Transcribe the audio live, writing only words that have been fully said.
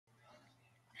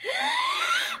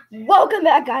Welcome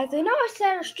back, guys. I know I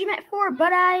said I'll stream at 4,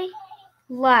 but I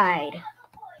lied.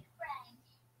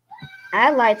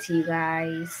 I lied to you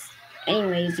guys.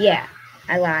 Anyways, yeah,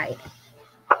 I lied.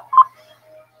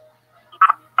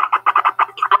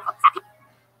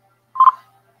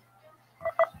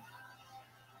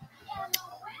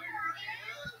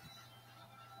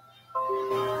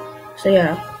 So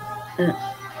yeah.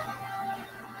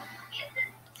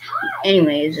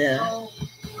 Anyways,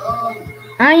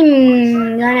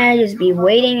 I'm gonna just be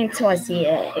waiting until I see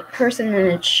a person in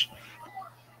the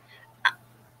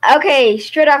Okay,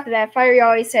 straight after that, Fiery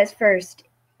always says first.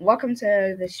 Welcome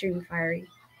to the stream, Fiery.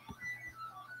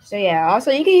 So yeah, also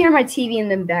you can hear my TV in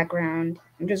the background.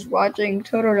 I'm just watching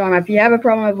Total Drama. If you have a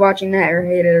problem with watching that or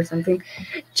hate it or something,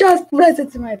 just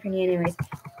listen to my opinion anyways.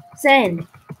 Send.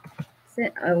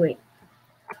 Oh wait.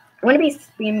 I'm gonna be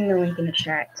spamming the link in the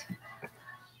chat.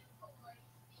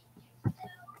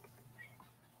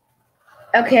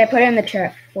 Okay, I put it in the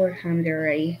chat 4 times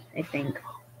already, I think.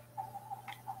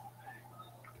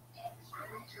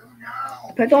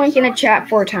 I put the link in the chat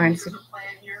 4 times. So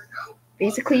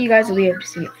basically, you guys will be able to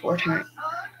see it 4 times.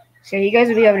 So you guys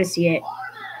will be able to see it.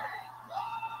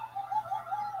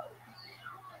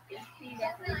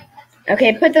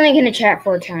 Okay, put the link in the chat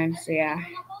 4 times, so yeah.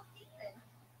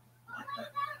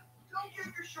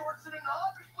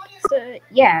 So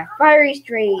yeah, Fiery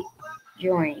Straight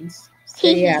joins. So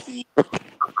yeah.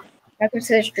 Welcome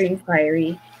to the stream,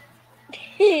 Fiery.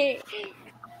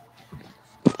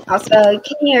 Also, you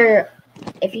can hear,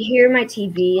 if you hear my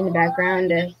TV in the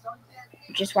background,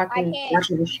 just watching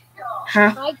the show.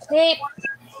 Huh? I can't.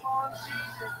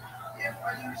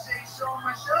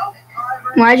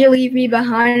 Why'd you leave me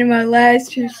behind in my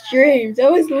last 2 streams?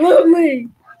 That was lovely.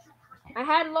 I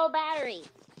had low battery.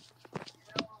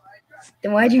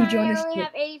 Then why'd you join I this? only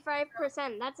have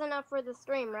 85%. That's enough for the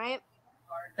stream, right?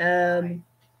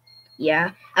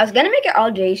 Yeah. I was gonna make it all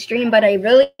day stream, but I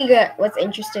really was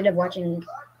interested in watching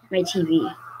my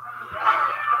TV.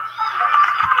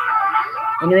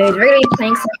 Anyways, we're gonna be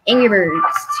playing some Angry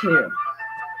Birds too.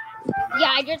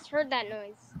 Yeah, I just heard that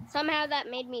noise. Somehow that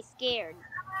made me scared.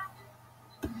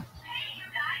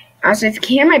 Also, if you can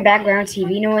hear my background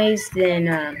TV noise, then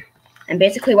I'm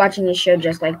basically watching this show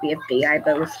just like BFDI,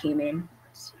 but with humans.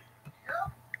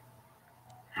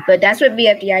 But that's what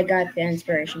BFDI got the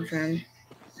inspiration from.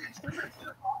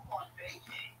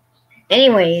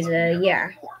 Anyways,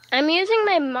 yeah. I'm using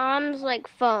my mom's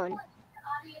phone.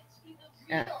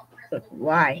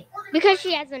 Why? Because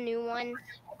she has a new one,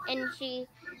 and she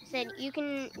said you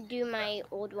can do my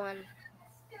old one.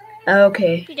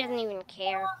 Okay. She doesn't even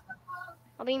care.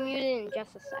 I'll be muted in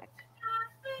just a sec.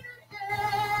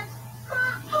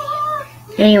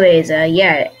 Anyways,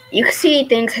 yeah, you can see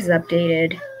things has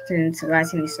updated since the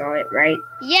last time you saw it, right?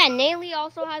 Yeah, Nayli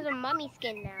also has a mummy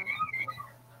skin now.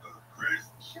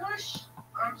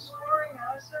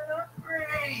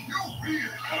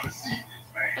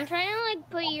 I'm trying to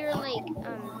put your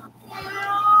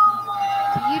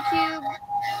YouTube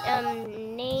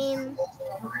name,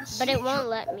 but it won't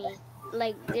let me.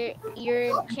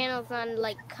 Your channel's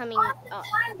not coming up.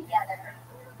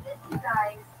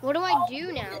 What do I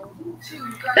do now?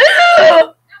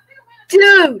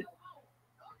 Dude!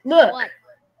 Look. What?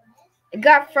 It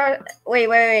got wait.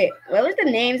 What was the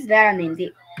names that I named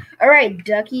it? Alright,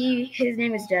 Ducky. His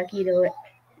name is Ducky. The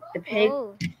pig.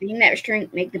 Oh. Being that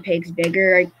restraint make the pigs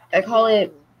bigger. I call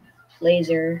it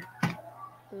Laser.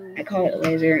 I call it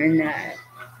Laser. And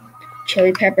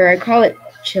Chili Pepper, I call it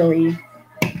Chili.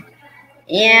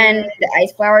 And the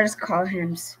Ice Flower, just call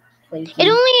him Flaky. It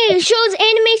only shows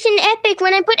animation epic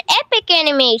when I put epic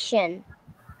animation.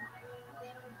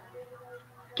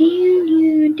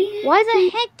 Why the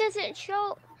heck does it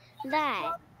show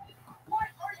that?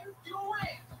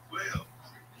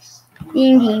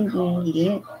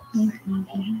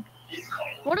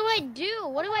 What do I do?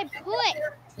 What do I put?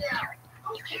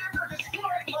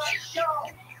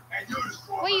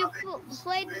 Wait, you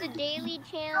played the daily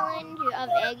challenge of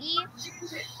Eggy? Did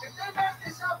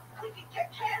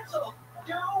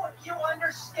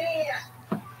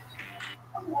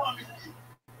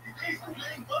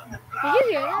you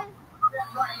hear that?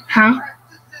 Huh?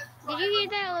 Did you hear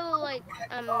that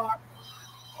little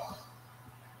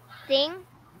thing?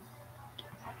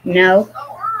 No.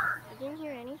 You didn't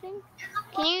hear anything?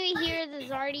 Can you hear the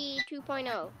Zardy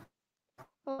 2.0?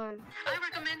 Hold on.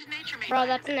 Bro,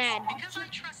 that's an ad.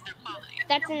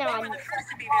 That's an ad.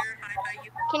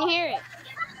 Can you hear it?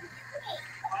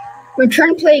 We're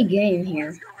trying to play a game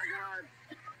here.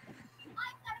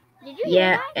 Did you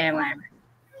hear that? Yeah,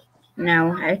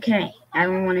 no, I can't. I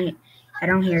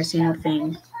don't hear a single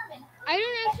thing. I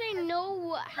don't actually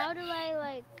know how do I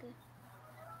like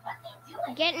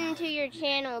get into your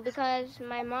channel because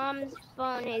my mom's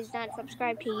phone is not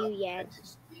subscribed to you yet.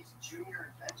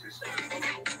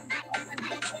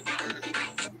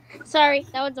 Sorry,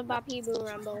 that was a Boppy Boo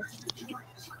Rumble.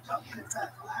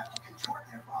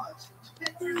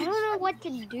 I don't know what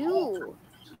to do.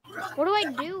 What do I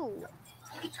do?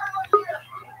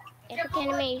 Epic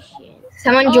animation.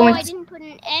 Someone joined. I didn't put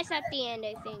an S at the end,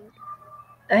 I think.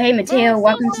 Oh, hey, Mateo,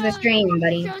 welcome to the stream,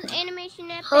 buddy. Shows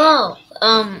animation epic. Hello.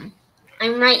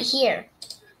 I'm right here.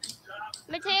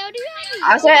 Mateo, do you have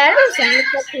a Also, I have sound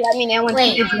effects to let me know when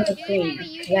people join the stream.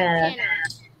 Yeah.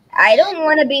 I don't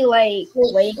want to be like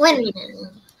wait a minute.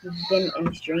 Been in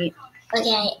the street.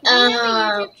 Okay.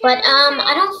 But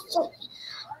I don't.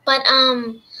 But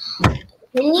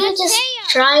can you just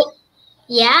try?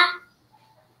 Yeah.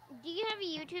 Do you have a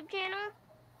YouTube channel?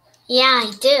 Yeah,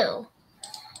 I do.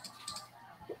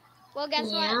 Well, guess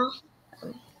what?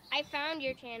 I found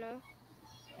your channel.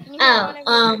 Yeah.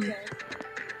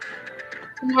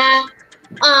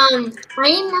 I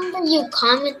remember you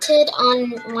commented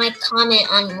on my comment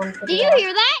on one video. Did you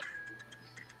hear that?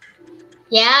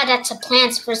 Yeah, that's a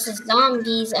Plants vs.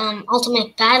 Zombies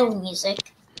ultimate battle music.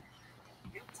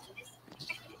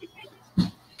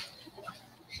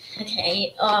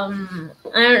 Okay, I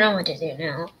don't know what to do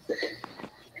now.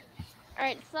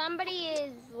 Alright, somebody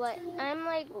is like, I'm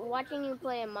like watching you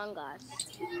play Among Us.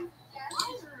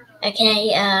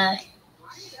 Okay, I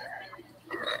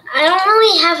don't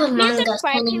really have Among Us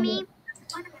anymore.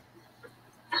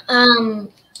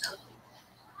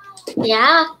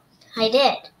 Yeah, I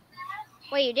did.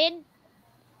 Wait, you did?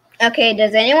 Okay,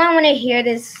 does anyone want to hear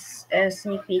this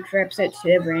sneak peek for episode 2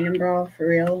 of Random Brawl for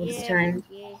real this time?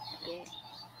 Yeah.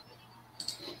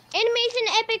 Animation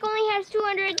Epic only has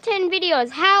 210 videos.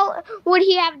 How would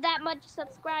he have that much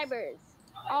subscribers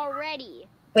already?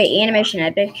 Wait, Animation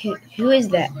Epic? Who is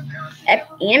that?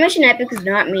 Animation Epic is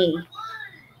not me.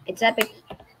 It's Epic.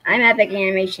 I'm Epic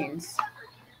Animations.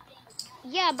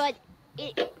 Yeah, but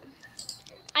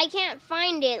I can't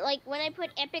find it. Like, when I put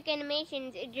Epic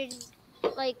Animations, it just,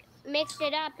 like, mixed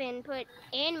it up and put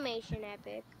Animation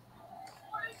Epic.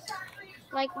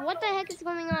 Like, what the heck is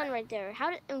going on right there?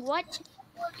 What?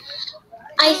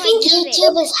 I think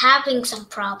YouTube is having some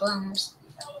problems.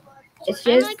 It's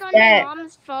just I'm like on my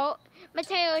mom's phone.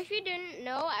 Mateo, if you didn't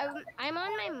know, I'm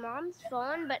on my mom's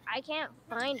phone, but I can't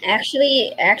find it.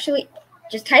 Actually,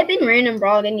 just type in Random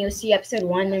Brawl, then you'll see episode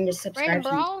 1, then just subscribe.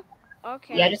 Random Brawl?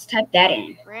 Okay. Yeah, just type that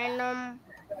in. Random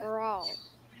Brawl.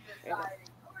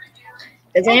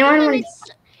 Does anyone want?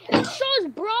 It shows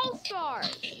Brawl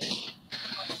Stars.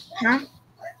 Huh?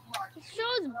 It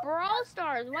shows Brawl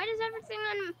Stars. Why does everything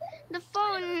on the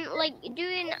phone like do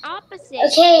an opposite?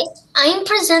 Okay,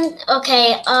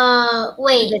 Okay,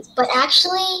 wait, but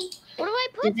actually, what do I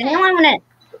put? Does anyone want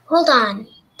to? Hold on,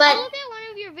 but I'll look at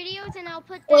one of your videos and I'll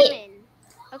put them in.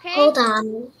 Okay. Hold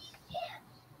on.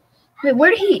 Wait,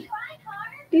 where did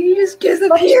he just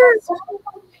disappear?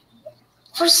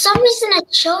 For some reason, I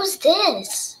chose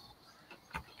this.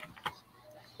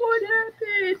 What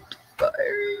happened?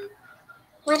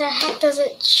 Why the heck does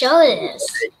it show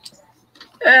this?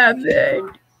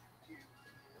 Happened.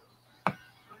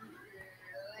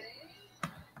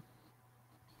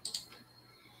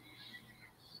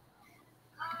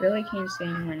 Really can't say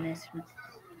anyone this one.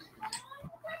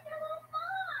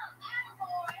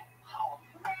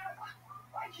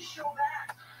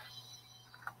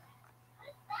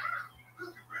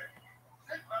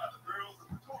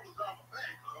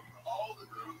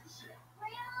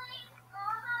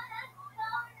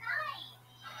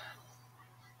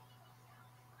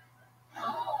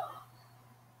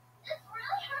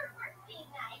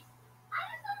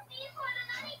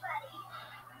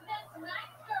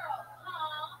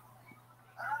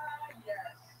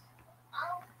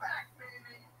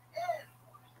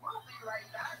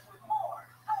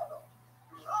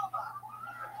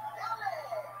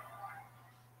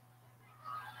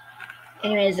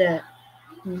 Anyways,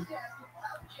 do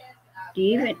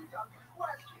you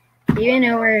even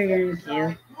know what you're gonna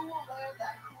do?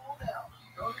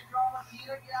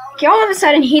 Okay, all of a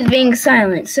sudden he's being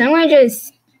silent. So I'm gonna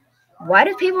just. Why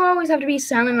do people always have to be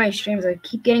silent in my streams? I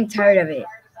keep getting tired of it.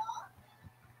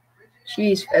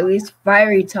 Jeez, at least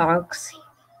Fiery talks.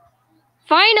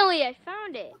 Finally, I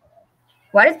found it.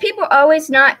 Why does people always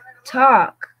not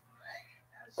talk?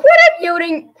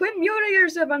 Quit muting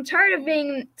yourself. I'm tired of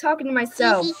talking to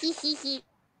myself.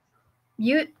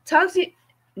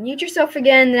 Mute yourself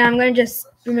again, then I'm gonna just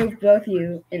remove both of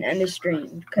you and end the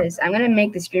stream because I'm gonna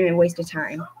make the stream a waste of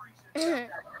time. Okay.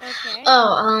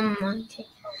 Oh, okay.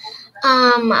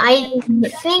 I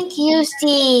think you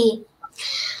see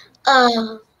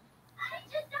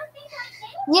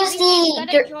Use Leafy's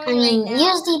gotta join right now.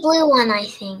 use the blue one, I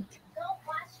think.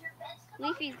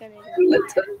 Leafy's gonna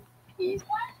join.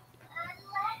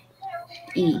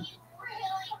 E.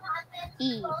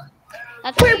 E.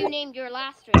 That's what you named your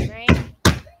last stream, right?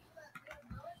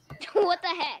 What the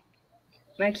heck?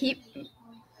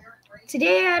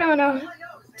 Today, I don't know.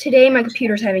 Today, my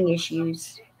computer's having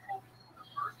issues.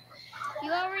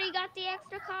 You already got the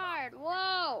extra card.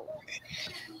 Whoa.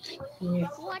 Yeah.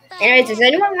 What the Anyways, heck? does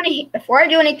anyone want to? Before I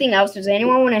do anything else, does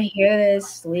anyone want to hear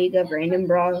this League of Random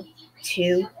Brawl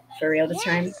 2 for real this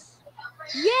time?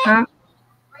 Yeah. Huh?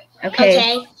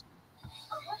 Okay.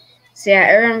 So yeah,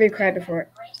 everyone be quiet before.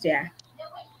 So yeah.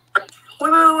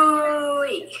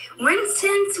 Wait.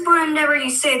 Whenever you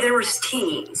say there was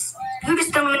teams, you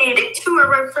just eliminated 2 of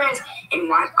our friends, and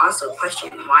why? Also, question: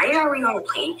 why are we on a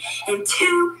plane? And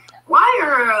 2, why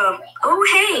are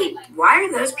why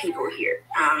are those people here?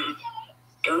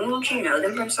 Don't you know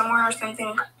them from somewhere or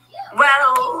something?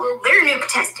 Well, they're new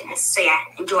contestants, so yeah,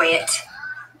 enjoy it.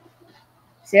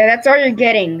 So yeah, that's all you're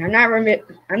getting. I'm not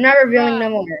revealing no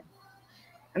more.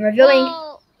 I'm revealing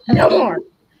no more.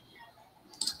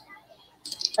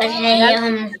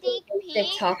 Okay, They're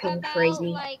talking about, crazy.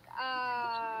 Like,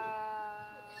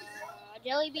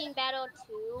 Jelly Bean Battle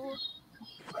 2.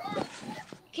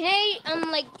 Can I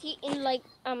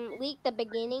leak the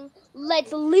beginning?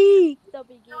 Let's leak the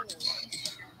beginning.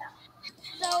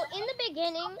 So in the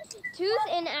beginning, Tooth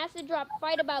and Acid Drop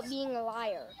fight about being a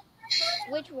liar.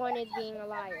 Which one is being a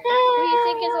liar? Who do you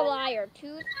think is a liar,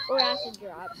 Tooth or Acid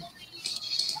Drop?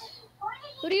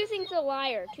 Who do you think's a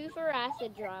liar, Tooth or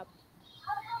Acid Drop?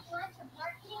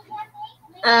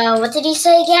 what did he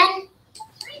say again?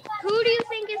 Who do you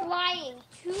think is lying,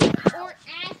 Tooth or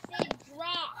Acid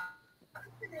Drop?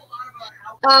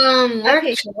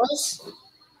 Okay. Choice.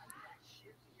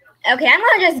 Okay, I'm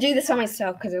gonna just do this on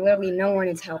myself because literally no one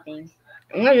is helping.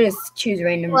 I'm gonna just choose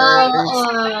random birds.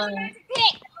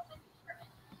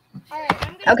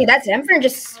 Alright, Okay, that's it. I'm gonna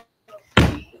just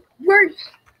word.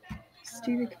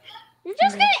 Stupid. You're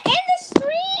just gonna end the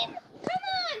stream? Come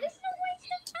on, this is a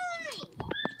waste of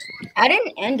time. I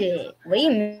didn't end it. What do you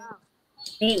mean?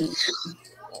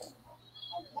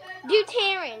 Do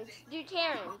Terrence.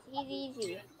 He's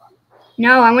easy.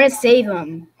 No, I'm gonna save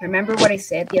him. Remember what I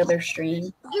said the other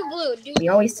stream? Do blue. We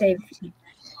always save.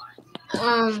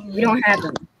 We don't have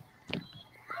them.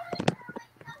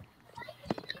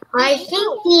 I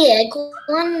think the egg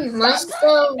one must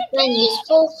have been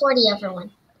useful for the other one.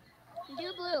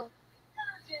 Do blue.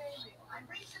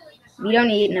 We don't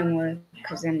need no more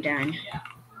because I'm done.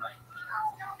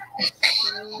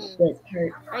 This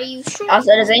hurt. Are you sure?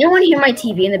 Also, does anyone hear my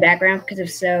TV in the background? Because if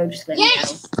so, just let me know.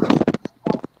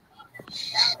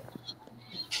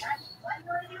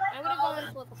 I'm gonna go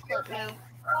and flip a clip now.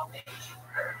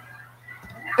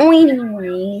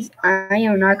 Anyways, I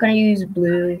am not gonna use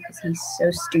blue because he's so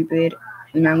stupid.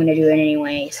 I'm not gonna do it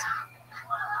anyways.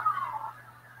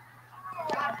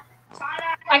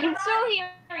 I can still hear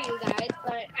you guys,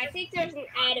 but I think there's an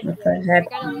ad. What the heck?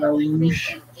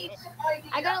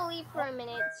 I gotta leave for a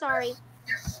minute. Sorry.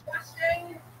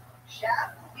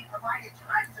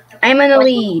 I'm in the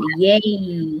lead.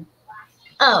 Yay.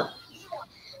 Oh.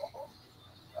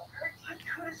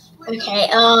 Okay,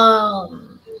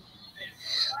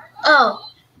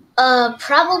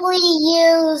 probably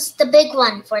use the big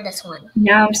one for this one.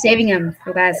 No, I'm saving him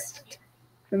for last.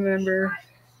 Remember,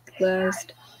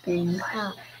 last thing.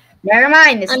 Oh. Never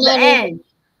mind, this is the end.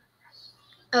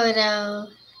 Oh no.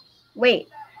 Wait.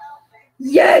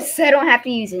 Yes, I don't have to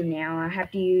use him now. I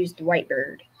have to use the white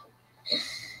bird.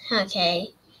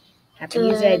 Okay. Have to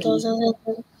use Eggy.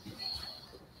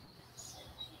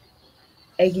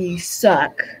 Eggy, you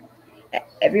suck.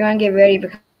 Everyone get ready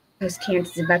because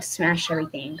Terrence is about to smash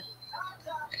everything.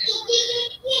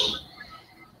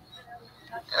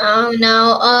 Oh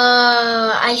no,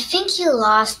 I think you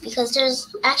lost because there's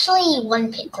actually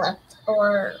one pick left,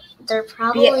 or they're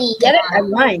probably I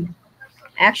won.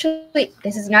 Actually,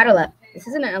 this is not a level. This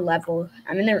isn't a level.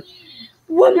 I'm in there.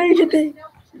 What major thing?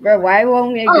 Bro, why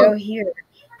won't we go here?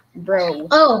 Bro.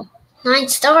 Oh, 9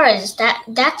 stars.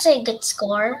 That's a good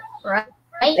score, right?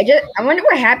 I wonder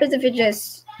what happens if it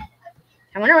just.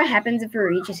 I wonder what happens if it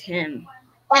reaches him.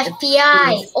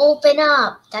 FBI, open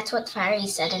up. That's what Fiery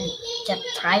said in the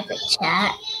private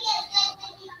chat.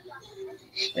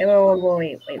 Wait,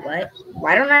 what?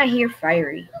 Why don't I hear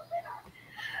Fiery?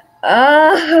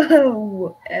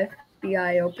 Oh,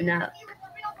 FBI, open up.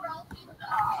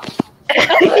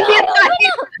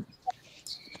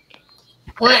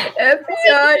 What?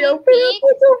 FBI, open up.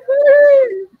 What's so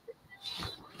funny?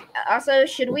 Also,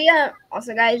 should we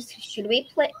guys, should we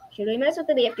mess with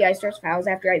the FBI source files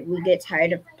after we get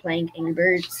tired of playing Angry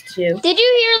Birds too? Did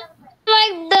you hear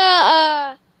like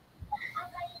the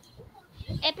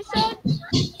episode?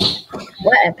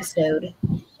 What episode?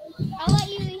 I'll let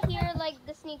you hear like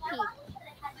the sneak peek.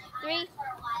 3,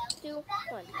 2,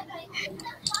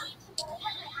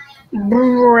 1.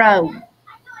 Bro.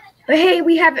 But hey,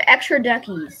 we have extra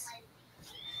duckies.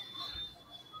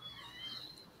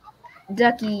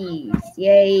 Duckies.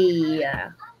 Yay.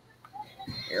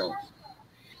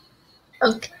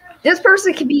 Okay. This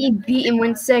person can be beat in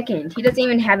 1 second. He doesn't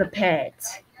even have a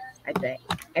pet. I bet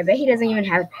he doesn't even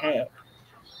have a pet.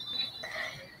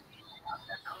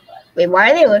 Wait,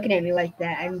 why are they looking at me like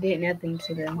that? I did nothing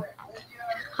to them.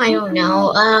 I don't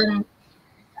know.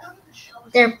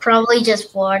 They're probably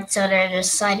just bored, so they're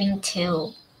deciding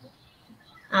to.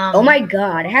 Oh my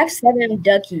god, I have 7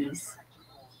 duckies.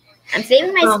 I'm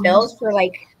saving my spells for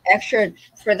like extra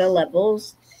for the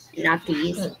levels, not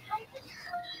these.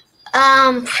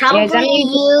 Probably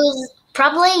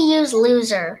use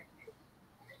loser.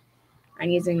 I'm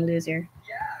using loser.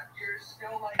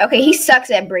 Okay, he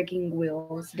sucks at breaking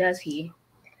wheels, does he?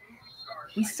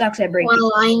 He sucks at breaking.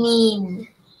 Well, I mean,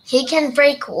 he can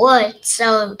break wood,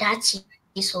 so that's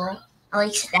useful. At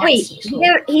least that's useful.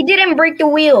 He didn't break the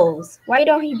wheels. Why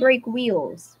don't he break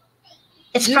wheels?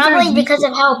 It's probably because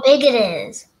of how big it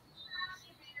is.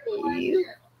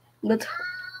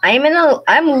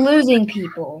 I'm losing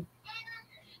people.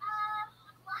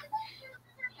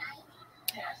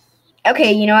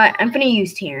 Okay, you know what? I'm gonna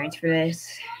use Terrence for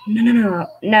this. No,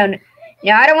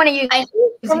 I don't want to use. I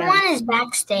think someone is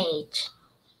backstage.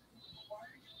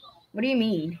 What do you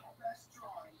mean?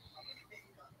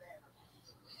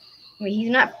 Wait, he's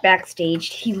not backstage.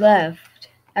 He left.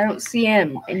 I don't see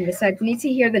him. And besides, you need to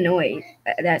hear the noise,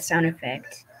 that sound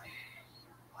effect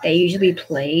that usually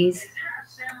plays.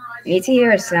 You need to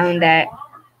hear a sound that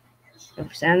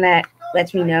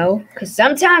lets me know. Because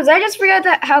sometimes I just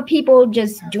forget how people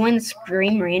just join the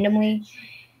stream randomly.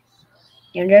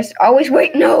 And just always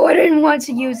wait. No, I didn't want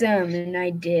to use them. And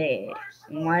I did.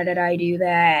 And why did I do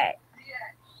that?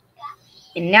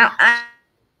 And now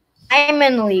I'm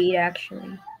in the lead,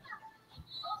 actually.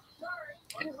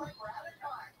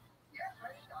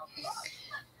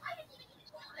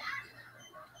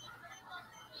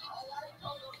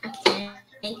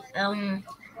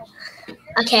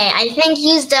 Okay, I think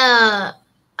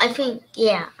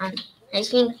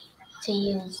to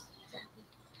use.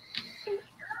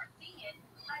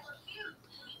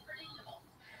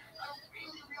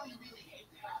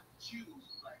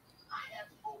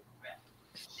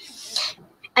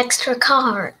 Extra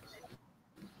card.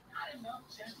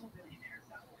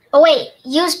 Oh wait,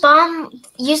 use bomb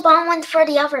one for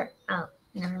the other. Oh,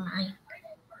 never mind.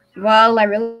 Well, I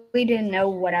really didn't know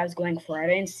what I was going for. I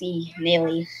didn't see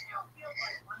Nelly.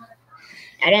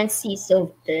 I didn't see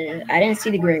I didn't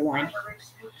see the gray one.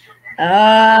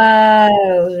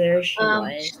 Oh, there she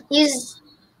was.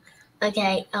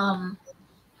 Okay.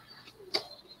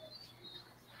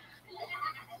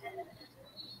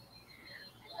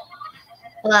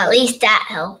 Well, at least that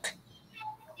helped.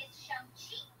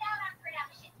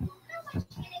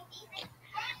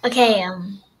 Okay.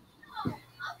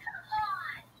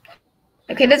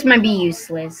 Okay, this might be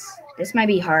useless. This might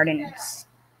be hard and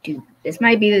stupid. This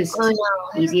might be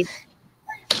easy.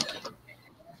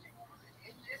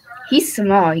 He's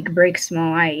small. He can break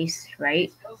small ice,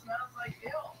 right?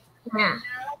 Yeah.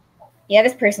 Yeah,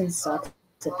 this person sucks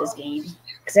at this game.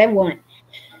 Because I won.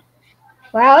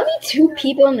 Wow, only 2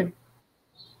 people in the...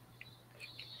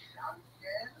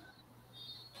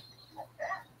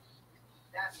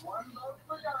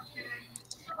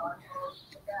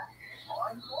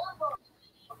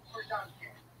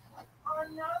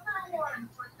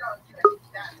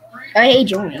 Oh, he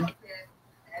joined.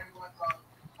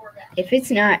 If it's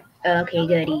not... Okay,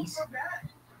 goodies.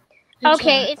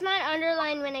 Okay, it's not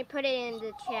underlined when I put it in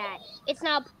the chat. It's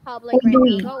not public right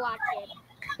now. Go watch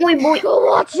it. Go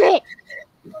watch it!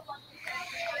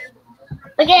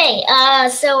 Okay,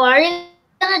 so are you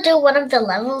gonna do one of the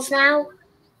levels now?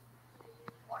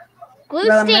 Glue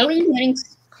stick!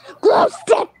 Glue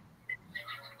stick!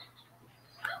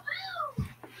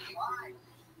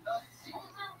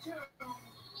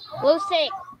 Glue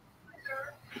stick!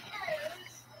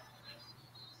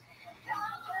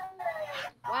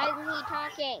 Why isn't he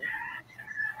talking?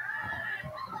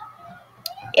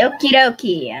 Okie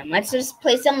dokie. Let's just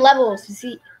play some levels to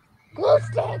see. Glue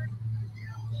stick!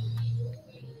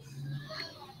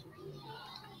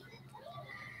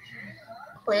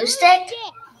 Glue stick?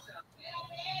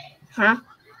 Huh?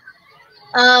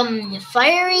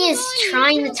 Fiery is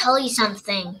trying to tell you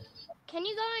something.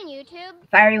 YouTube?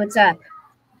 Fiery, what's up?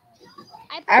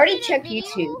 I already checked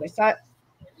YouTube. I saw it.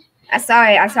 I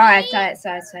made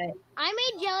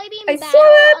Jellybean I battle. saw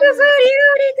the episode. You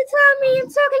don't need to tell me. I'm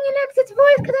talking in Exit's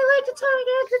voice because I like to talk in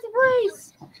Exit's voice.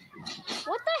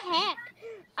 What the heck?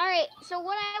 All right. So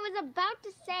what I was about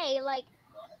to say, like,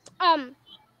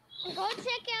 go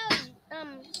check out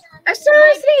I saw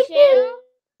my a sneak channel.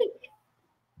 peek.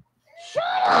 Shut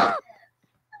up!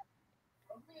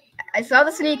 I saw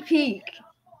the sneak peek.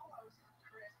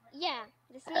 Yeah,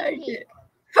 the sneak peek.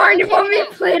 Fine, if you want me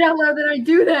to play it out loud, then I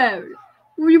do that.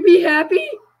 Will you be happy?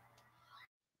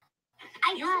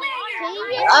 Can you just check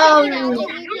it out and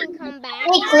you can come back?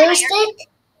 Hey, Glue Stick?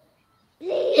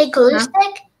 Hey, Glue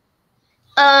Stick?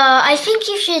 I think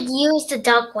you should use the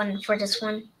duck one for this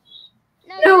one.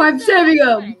 No, I'm saving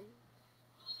him.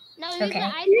 No, use the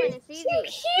ice one. It's easy. He's so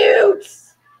cute.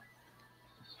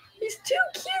 He's too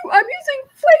cute. I'm using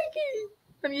Flaky.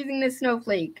 I'm using the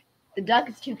snowflake. The duck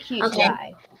is too cute. Okay.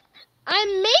 Maybe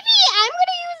I'm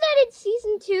gonna use that in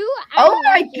season 2. Oh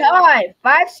my god,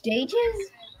 5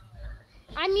 stages?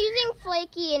 I'm using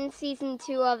Flaky in season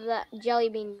 2 of the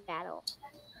Jellybean battle.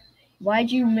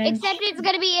 Why'd you mention? Except it's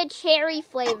gonna be a cherry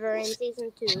flavor in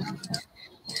season 2.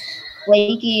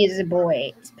 Flaky is a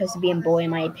boy. It's supposed to be a boy,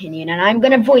 in my opinion, and I'm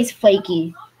gonna voice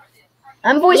Flaky.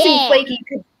 I'm voicing Flaky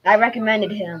because I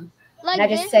recommended him. Like and I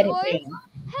just said his name.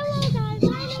 Hello guys,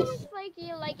 my name is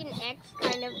Flaky, like an X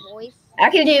kind of voice. I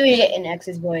can do it in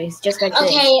X's voice, just like this.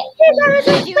 Okay. I'm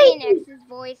doing an X's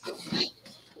voice.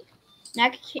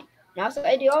 Also,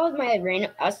 I do all of my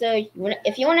random. Also,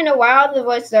 if you want to know why all the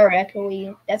voices are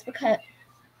echoey, that's because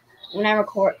when I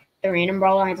record the random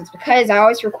brawl lines, it's because I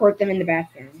always record them in the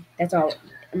bathroom. That's all.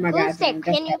 In my bathroom.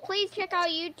 Can you please check out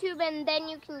YouTube and then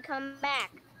you can come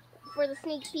back for the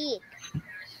sneak peek?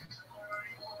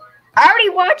 I already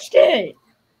watched it.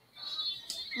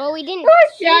 But we didn't.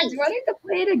 Gosh, guys, do I need to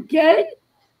play it again?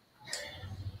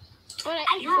 But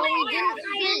we didn't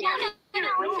see.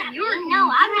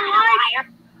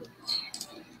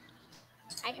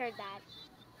 I heard that.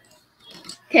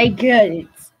 Okay, good.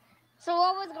 So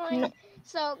what was going on?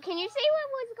 So can you say what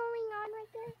was going on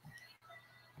right there?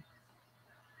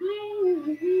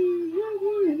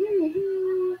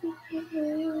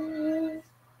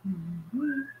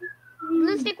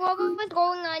 Blue Stick, what was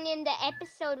going on in the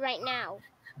episode right now?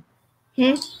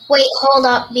 Wait, hold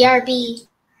up, BRB.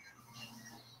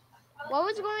 What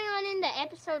was going on in the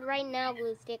episode right now,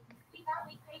 Blue Stick?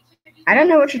 I don't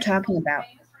know what you're talking about.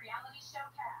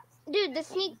 Dude, the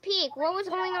sneak peek. What was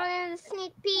going on in the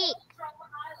sneak peek?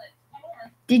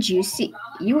 Did you see?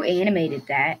 You animated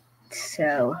that,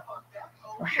 so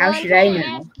how should I know? I'm trying to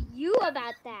ask you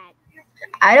about that.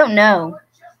 I don't know.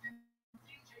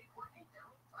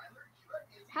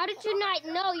 How did you not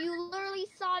know? You literally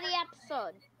saw the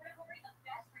episode.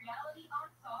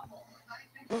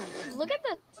 Look at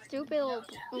the stupid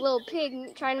little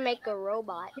pig trying to make a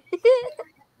robot.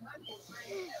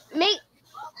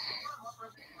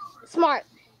 Smart.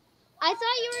 I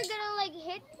thought you were gonna like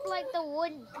hit like the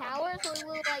wood tower, so it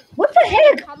will like. What the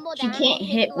heck? Tumble She down can't and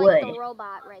hit like, wood. The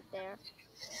robot right there.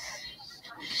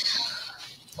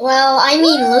 Well, I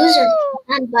mean, loser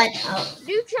can, but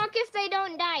Do chuck if they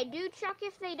don't die. Do chuck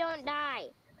if they don't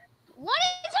die. What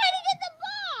is hiding in the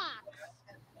box?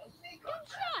 Do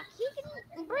chuck. He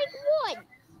can break wood.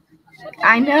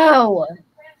 I know.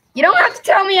 You don't have to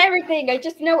tell me everything. I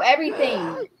just know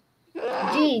everything.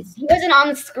 Jeez, he wasn't on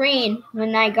the screen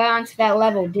when I got onto that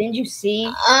level. Didn't you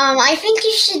see? I think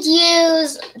you should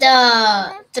use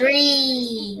the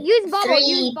three. Use bubble.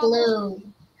 Use blue.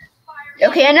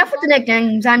 Okay, enough with the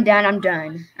nicknames. I'm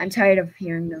done. I'm tired of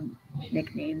hearing the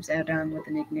nicknames. I'm done with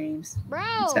the nicknames. Bro,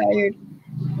 I'm tired.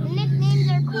 The nicknames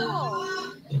are cool.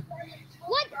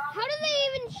 What? How did they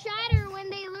even shatter when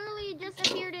they literally just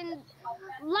appeared in?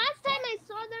 Last time I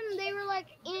saw them, they were like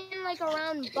in like a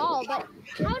round ball. But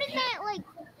how did that like?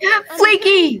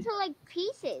 Flaky. To like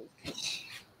pieces.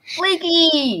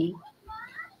 Flaky.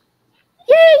 Yay!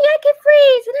 I can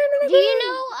freeze. Do you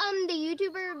know the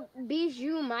YouTuber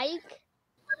Bijou Mike?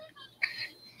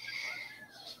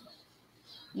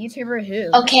 YouTuber who?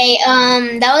 Okay,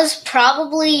 that was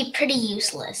probably pretty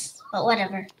useless, but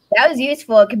whatever. That was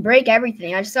useful. It could break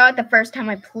everything. I saw it the first time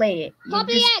I played it. Plop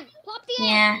the egg. Plop the egg.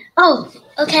 Yeah. Oh,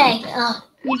 okay. Oh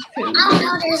no,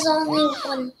 there's only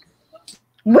one.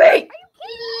 Wait.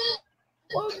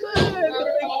 What the heck?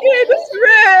 It's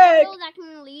red. That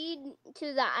can lead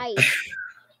to the ice.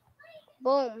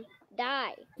 Boom.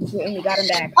 Die. We got him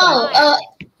back. Oh,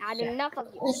 Had enough of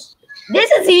you.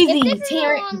 This is easy.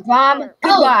 Terry, bomb.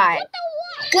 Goodbye.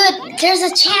 Good. There's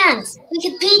a chance. We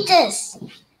could beat this.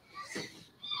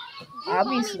 bomb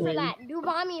me for that. Do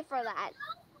bomb me for that.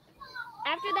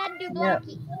 After that, do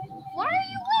blocky. Why are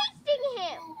you wasting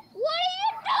him? What are you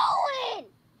doing?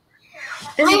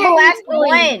 This is the last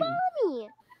one. Mommy.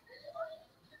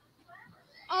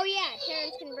 Oh yeah,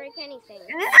 Terrence can break anything.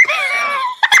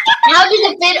 How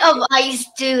did a bit of ice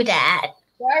do that?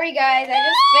 Sorry guys, I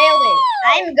just failed it.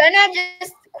 I'm gonna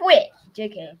just quit.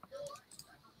 JK.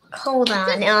 Hold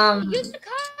on. Use the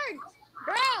cards,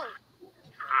 bro.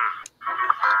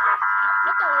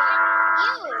 What the what?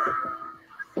 Ew.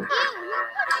 Ew, who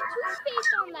put a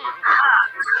toothpaste on that?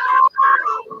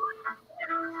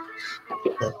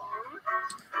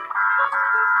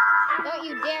 Don't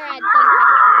you dare add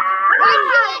thumbtacks. Why'd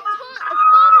you add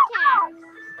thumbtacks?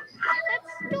 That's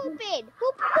stupid. Who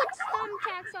puts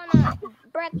thumbtacks on a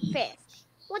breakfast?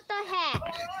 What the heck?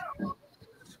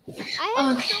 I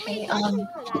have so many questions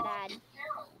for that ad.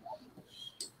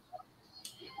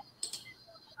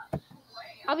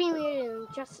 I'll be muted in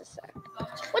just a sec.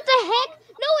 What the heck?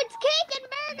 No, it's cake and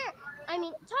burger. I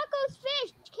mean, tacos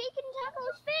fish. Cake and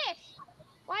tacos fish.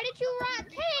 Why did you rock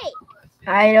cake?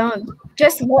 I don't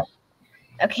just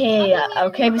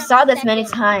okay, we saw this many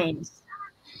times.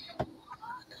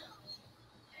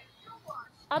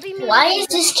 I'll be muted. Why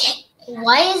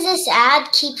is this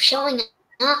ad keep showing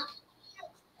up?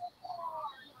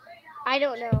 I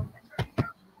don't know.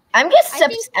 I'm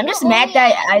just mad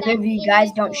that either of you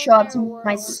guys don't show up to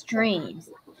my streams.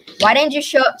 Why didn't you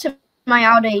show up to my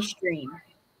all-day stream?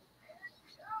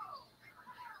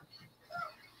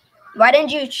 Why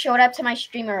didn't you show up to my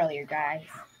stream earlier, guys?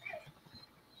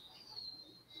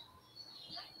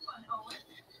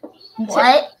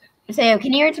 What? Say,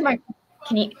 can you hear to my?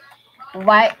 Can you?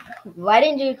 Why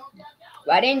didn't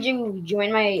you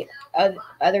join my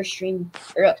other stream?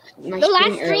 The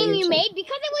last stream you made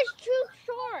because it was too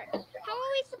short. How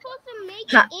are we supposed to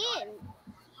make it in?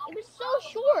 It was so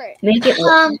short. Make it.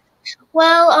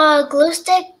 Well, Glue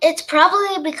Stick, it's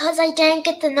probably because I didn't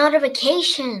get the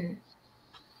notification.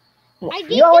 I did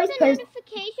get the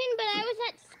notification, but I was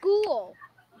at school.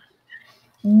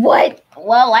 What?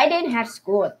 Well, I didn't have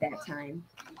school at that time.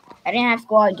 I didn't have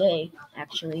school all day,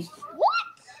 actually. What?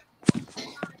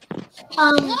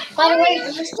 By the way,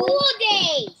 school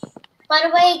days. By the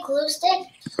way, Glue Stick,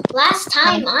 last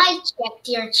time I checked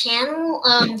your channel,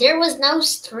 there was no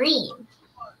stream.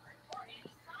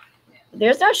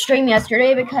 There's no stream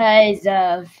yesterday because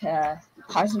of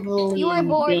possibly. You were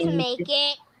bored to make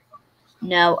it.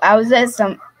 No, I was at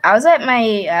someone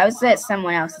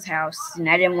else's house, and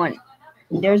I didn't want.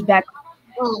 There's back.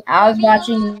 I was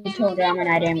watching Total Drama, and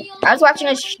I didn't. I was watching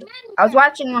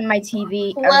on my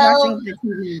TV. I was watching the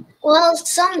TV. Well,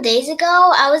 some days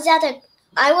ago, I was at a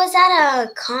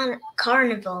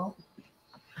carnival.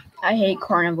 I hate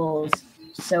carnivals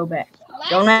so bad. Last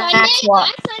Sunday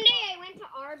I went to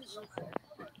Arby's,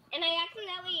 and I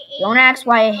accidentally ate. Don't ask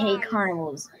why I hate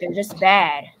carnivals. They're just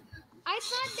bad. I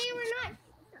thought they were not.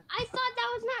 I thought that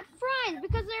was not fries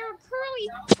because they were curly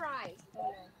fries.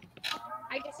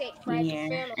 I just ate fries.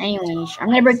 Yeah. Anyways, I'm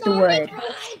gonna break the wood.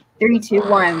 3, 2,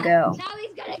 1, go. Now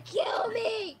he's gonna kill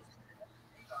me.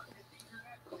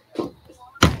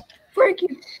 Freak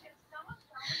you.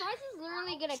 Fries is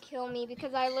literally gonna kill me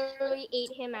because I literally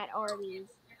ate him at Arby's.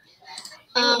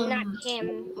 I mean, not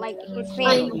him, like his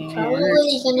family. I'm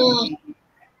probably gonna.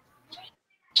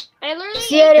 I literally.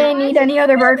 See, I didn't need any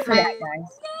other bird for that,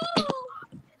 guys. No.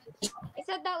 I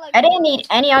said that like. I didn't need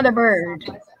any other bird.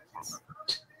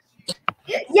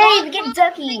 Yay, we get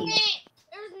ducky.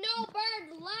 There's no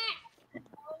birds left.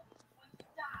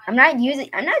 I'm not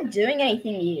doing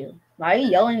anything to you. Why are you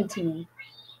yelling to me?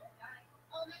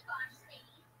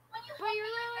 But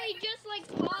you're literally just like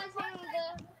pausing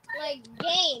the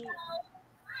game.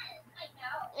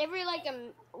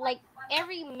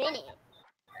 Every minute.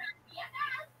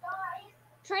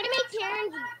 Try to make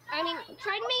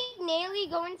Naily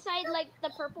go inside like the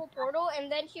purple portal,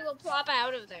 and then she will plop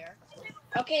out of there.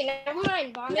 Okay, never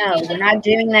mind. Bonnie, no, we're not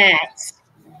doing that.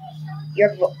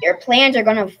 Your plans are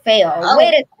gonna fail. Oh.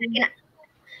 Wait a second.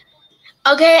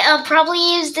 Okay, I'll probably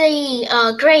use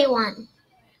the gray one.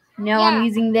 No, Yeah. I'm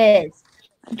using this.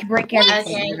 You can break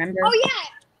everything. Okay. Remember? Oh yeah.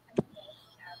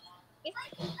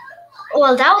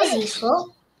 Well, that was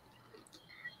useful.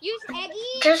 Use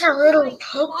Eggy. There's a little like,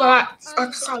 pig plop that's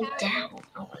on the upside tower.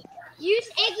 down. Use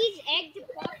Eggy's egg to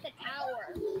plop the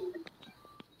tower.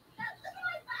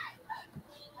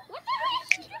 What the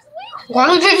heck? Just wait.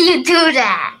 Why did you do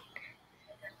that?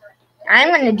 I'm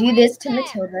gonna do this to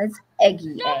Matilda's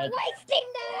eggy Stop egg. wasting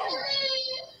them.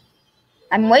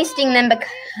 I'm wasting them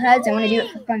because I want to do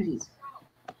it for funsies.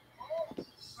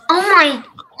 Oh my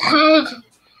god.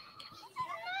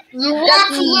 You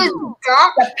want to use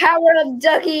duck? The power of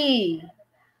Ducky.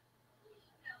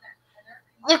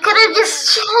 You could have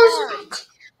just chosen it.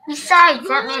 Besides,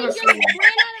 that made us just ran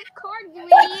out of cards, you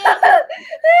idiot.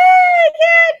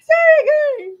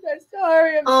 I'm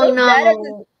sorry. I'm Oh so bad at no.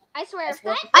 this. I swear, if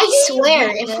that I swear,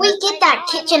 if we get that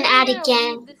kitchen ad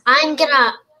again, I'm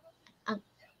gonna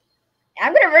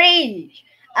rage.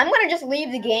 I'm gonna just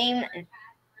leave the game.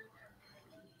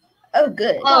 Oh,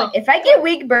 good. Oh. If I get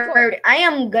weak bird, I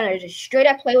am gonna just straight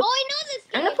up play with. Oh, I know this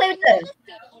game. I'm gonna play with this.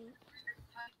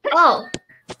 Oh,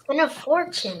 Win of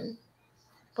Fortune.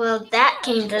 Well, that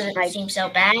game doesn't seem so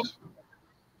bad.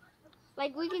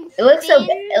 Like we can. It looks so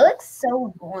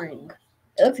boring.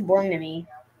 It looks boring to me.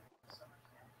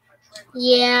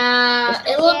 Yeah,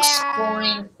 it looks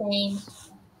boring. Thing.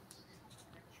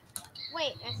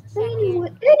 Wait a second.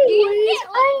 Anyways, Do you get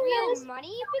real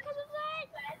money because of that?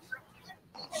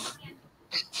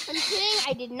 I'm kidding.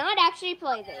 I did not actually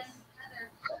play this.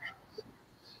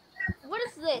 What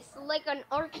is this? Like an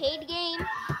arcade game?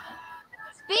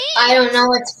 Speed? I don't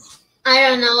know.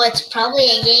 It's probably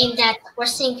a game that's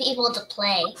forcing people to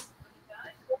play.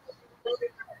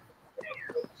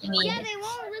 I mean, Yeah, they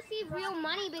won't receive real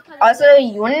money because. Also,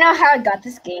 you want to know how I got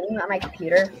this game on my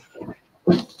computer?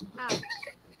 How?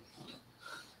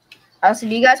 Also,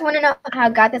 do you guys want to know how I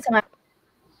got this on my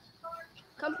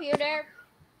Computer?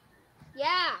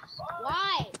 Yeah.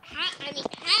 Why?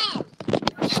 How?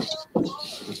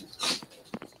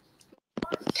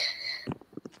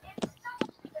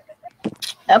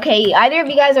 Okay, either of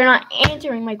you guys are not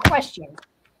answering my question.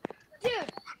 Dude.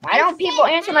 Why don't people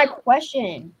answer my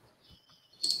question?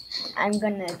 I'm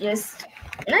gonna just.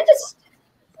 Dude,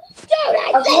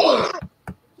 I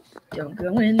Don't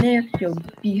go in there. You'll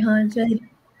be haunted.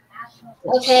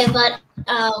 okay, but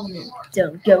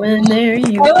Don't go in there.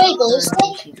 You. Are we blue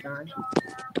stick? She's gone.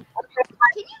 Can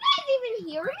you guys even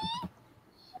hear me?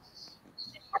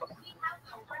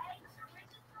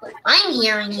 I'm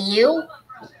hearing you.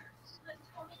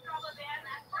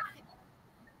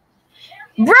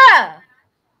 Bruh!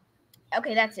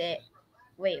 Okay, that's it.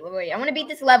 Wait. I want to beat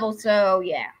this level, so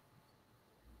yeah.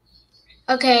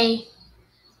 Okay.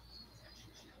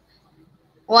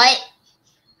 What?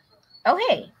 Oh,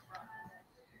 hey.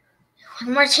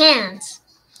 One more chance.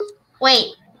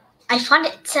 Wait, I thought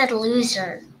it said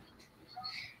loser.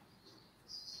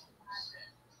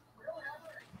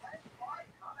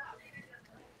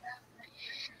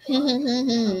 Did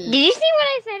you see what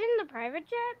I said in the private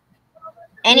chat?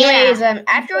 Anyways,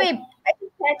 after I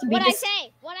just had to beat What I this.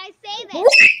 say? What I say then?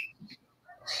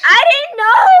 I didn't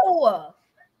know.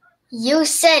 You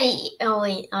said oh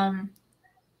wait,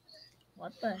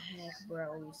 What the heck,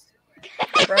 bros?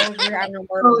 Bros, you're having a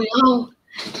word. oh no.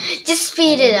 Just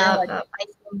speed it up.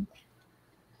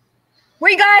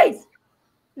 Wait, guys!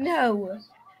 No.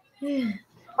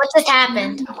 What just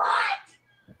happened?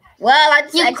 Well, I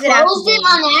just You exited out closed the it game.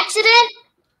 on accident?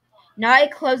 No, I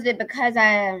closed it because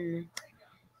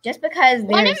just because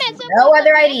Wanna there's mess up no with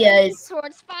other the ideas.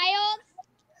 Source files?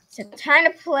 So time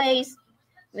to play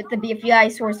with the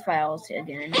BFI source files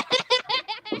again.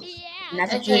 Yeah. And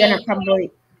that's what Okay. you're gonna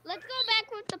probably. Let's go back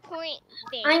with the point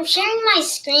thing. I'm sharing my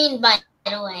screen, by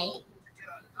the way.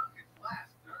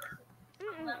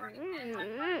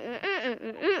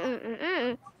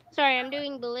 Sorry, I'm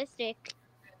doing ballistic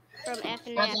from F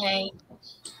and F. Okay.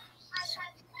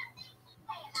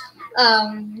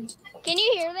 Can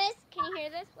you hear this?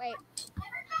 Wait.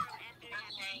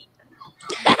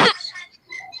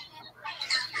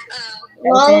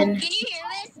 Well, Open. Can you hear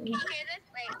this?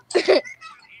 Wait.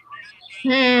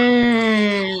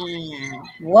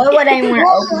 What would I want to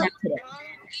open up today?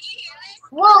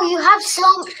 whoa, you have so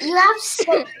many.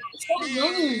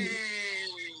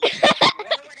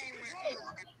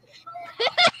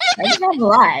 I just have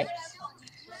lives.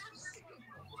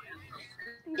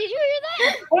 Did you hear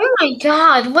that? Oh my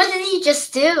god, what did he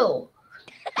just do?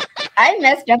 I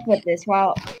messed up with this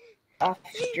while off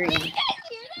stream. Did you guys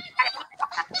hear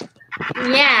that?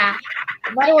 Yeah.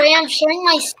 By the way, I'm sharing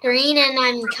my screen and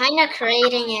I'm kind of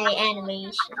creating an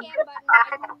animation.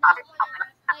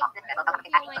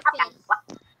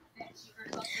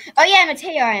 Oh yeah,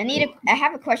 Mateo, I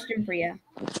have a question for you.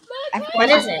 What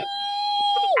is it?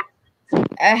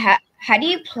 How do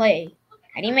you play?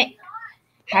 How do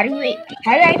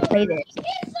I play this?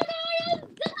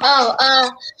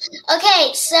 Oh,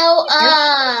 okay, so,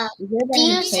 do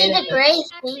you see the gray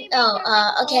thing?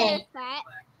 Oh, okay.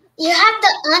 You have to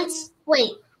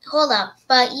wait, hold up.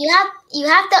 But you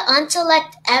have to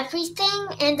unselect everything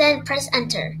and then press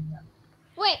enter.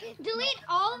 Wait, delete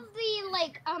all of the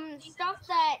stuff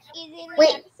that is in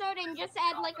the episode and just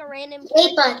add like a random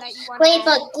character that you want to add.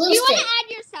 Do you want to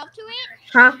add yourself to it?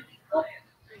 Huh? Do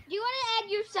you want to add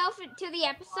yourself to the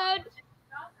episode?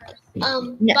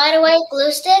 No. By the way,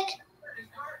 glue stick.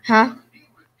 Huh?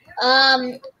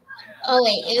 Oh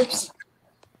wait, oops.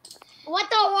 What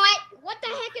the what? What the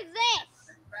heck is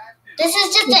this? This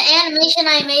is just the animation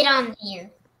I made on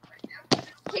here.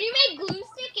 Can you make glue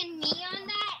stick and me on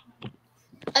that?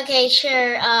 Okay,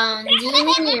 sure. Do you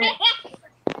mean your...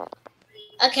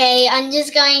 Okay, I'm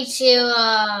just going to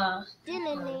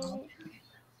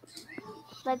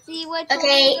Let's see what.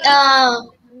 Okay,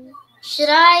 should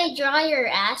I draw your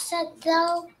asset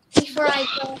though before I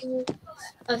draw you?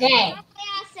 Okay.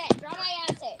 Draw my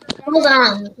asset. Hold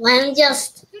on. Let me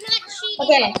just. Do not cheat.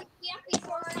 Okay.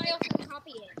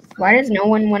 Why does no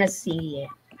one want to see it?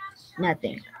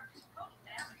 Nothing.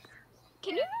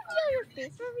 Can you reveal your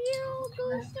face reveal,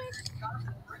 glue stick?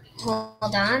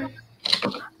 Hold on.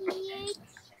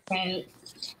 Okay.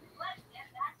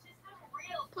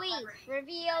 Please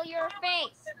reveal your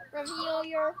face. Reveal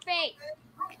your face.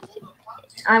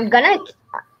 I'm gonna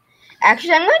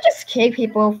just kick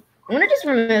people. I'm gonna just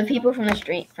remove people from the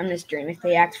stream if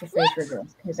they ask for face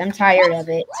reveals because I'm tired of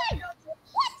it. What?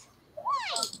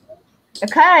 Why?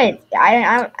 Because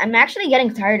I'm actually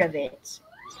getting tired of it.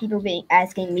 People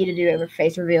asking me to do a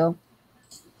face reveal.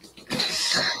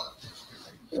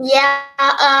 Yeah.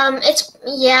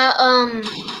 Yeah.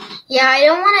 I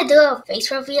don't want to do a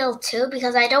face reveal too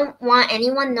because I don't want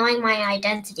anyone knowing my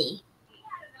identity.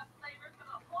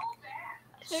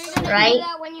 So you're gonna right? do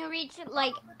that when you reach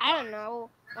I don't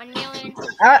know, 1 million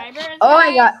subscribers. Oh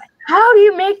my god! How do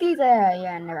you make these?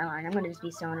 Yeah, never mind. I'm gonna just be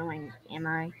so annoying. Am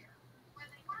I?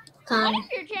 What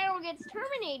if your channel gets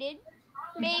terminated?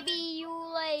 Maybe you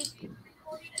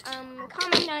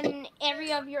comment on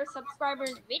every of your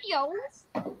subscribers' videos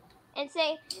and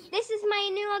say, "This is my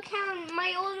new account.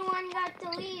 My old one got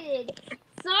deleted,"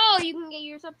 so you can get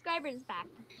your subscribers back.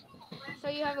 So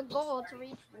you have a goal to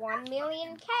reach 1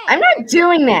 million K. I'm not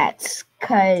doing that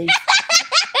because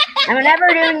I'm never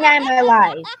doing that in my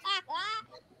life.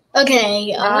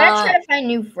 Okay. I'm gonna try to find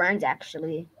new friends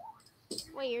actually.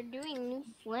 Wait, you're doing new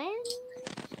friends?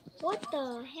 What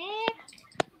the heck?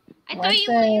 I What's thought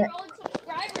you were your old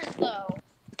subscribers though.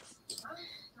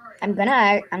 I'm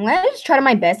gonna just try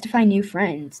my best to find new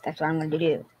friends. That's what I'm gonna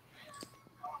do.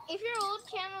 If your old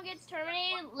channel gets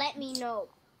terminated, let me know.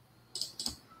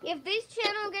 If this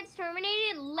channel gets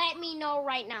terminated, let me know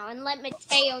right now. And let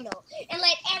Mateo know. And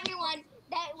let everyone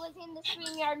that was in the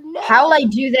StreamYard know. How'll I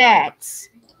do that?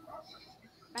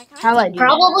 How'll I do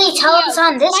Probably that? tell us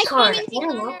on Discord. I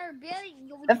don't know.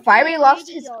 The Fiery lost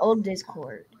his old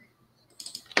Discord.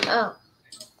 Oh.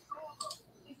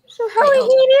 So how are you able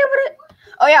to...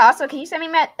 Oh yeah, also, can you send me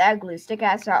that glue stick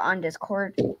ass out on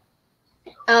Discord? Okay.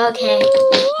 What is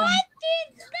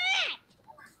that?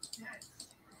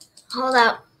 Hold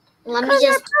up. Let me I'll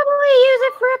just... probably use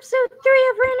it for episode 3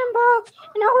 of Random Ball,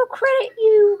 and I will credit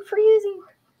you for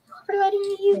letting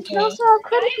me use it. Okay. Also, I'll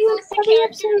credit you for the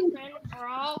episode.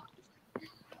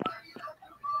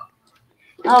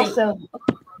 Also,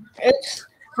 Oops.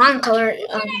 Wrong color.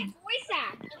 Voice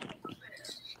act.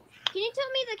 Can you tell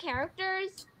me the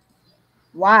characters?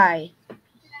 why?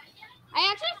 I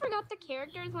actually forgot the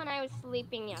characters when I was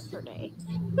sleeping yesterday.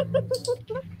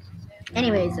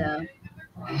 Anyways, Who are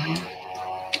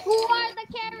the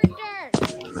characters?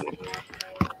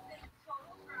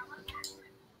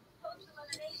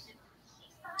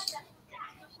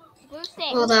 Blue stick.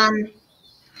 Hold on.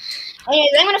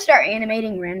 Anyways, I'm gonna start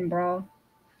animating Random Brawl.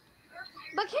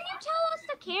 But can you tell us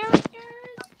the characters?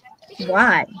 Because,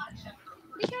 Why?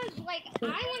 Because, I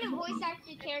want to voice act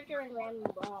the character in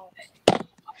Random Brawl.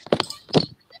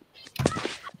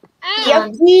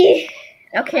 Yucky.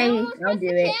 Okay, I'll do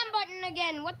it. Cam button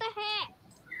again. What the heck?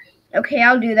 Okay,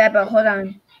 I'll do that, but hold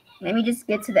on. Let me just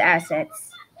get to the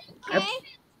assets. Okay.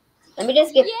 Let me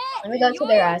just get. Let me go to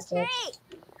their assets.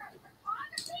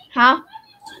 Huh?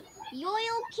 You're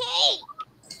okay.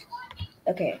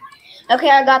 Okay. Okay,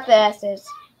 I got the assets.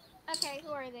 Okay,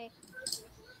 who are they?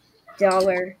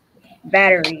 Dollar,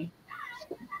 battery,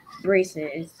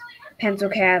 braces, pencil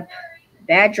cap,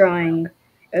 bad drawing,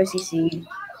 OCC,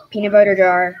 peanut butter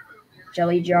jar,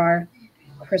 jelly jar,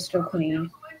 crystal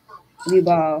queen, blue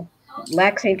ball,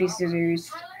 black safety scissors,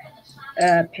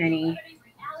 penny,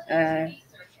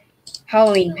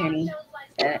 Halloween penny,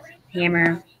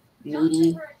 hammer,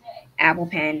 meaty, apple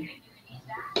pen,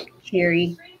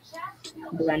 cherry,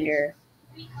 blender,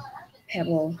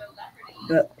 pebble,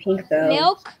 pink bow,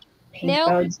 Milk. pink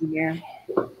bow junior,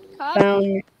 Cup.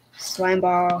 phone, slime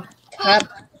ball, cup,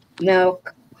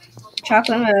 milk,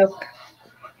 chocolate milk,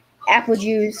 apple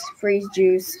juice, freeze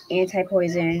juice,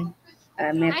 anti-poison,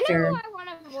 I know mixer, who I want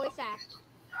to voice act.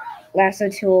 lasso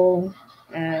tool,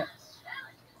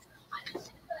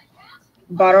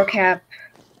 bottle cap,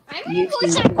 I'm gonna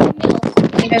voice act milk.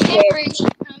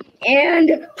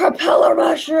 and propeller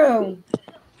mushroom.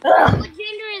 What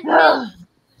gender is milk?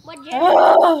 What gender?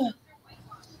 Oh,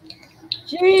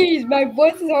 jeez, my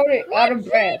voice is already out of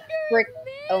breath. Frick.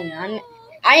 Oh no.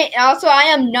 I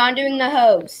am not doing the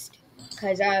host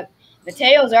because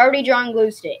Mateo's already drawn glue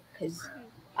stick because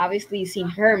obviously you've seen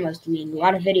her mostly in a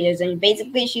lot of videos and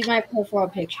basically she's my profile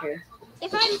picture.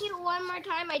 If I mute one more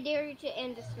time, I dare you to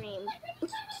end the stream.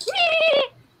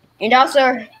 And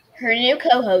also her new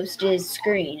co-host is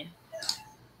Screen.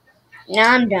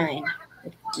 Now I'm done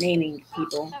with naming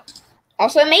people.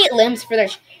 Also, I made limbs for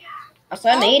the. Also,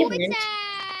 I made limbs.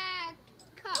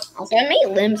 Also, I made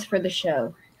limbs for the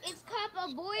show. It's Cup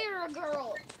a boy or a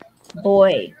girl?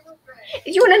 Boy.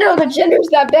 If you want to know the genders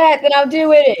that bad, then I'll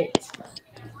do it.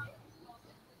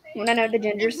 You want to know the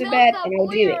genders so bad, then I'll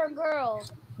do it. Or a girl?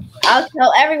 I'll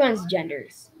tell everyone's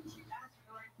genders.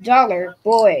 Dollar,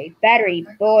 boy. Battery,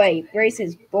 boy.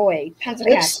 Braces, boy. Pencil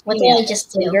cast, what did I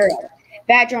just do? Girl.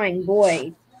 Bat drawing,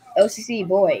 boy. OCC,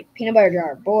 boy. Peanut butter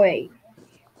jar, boy.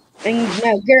 And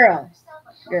no, girl.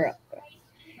 Girl.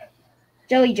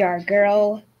 Jelly jar,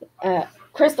 girl.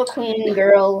 Crystal queen,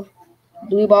 girl.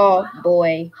 Blue ball,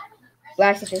 boy.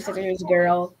 Black scissors,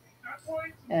 girl.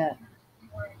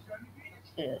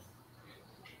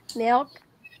 Milk.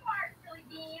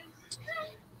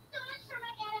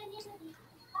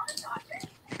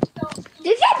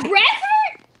 Does your breath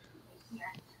hurt?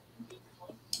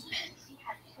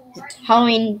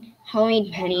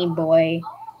 Halloween penny, boy.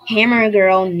 Hammer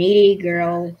girl, needy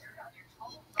girl.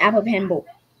 Apple pen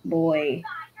boy.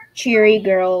 Cheery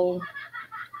girl.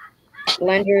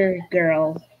 Blender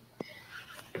girl.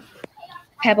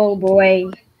 Pebble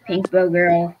boy. Pink bow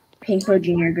girl. Pink bow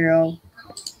junior girl.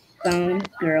 Phone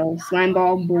girl. Slime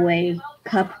ball boy.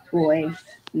 Cup boy.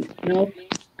 Milk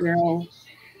girl.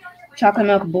 Chocolate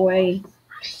milk boy.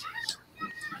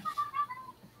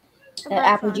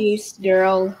 Apple juice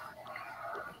girl.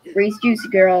 Freeze juice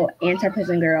girl.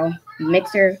 Anti-prison girl.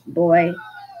 Mixer boy.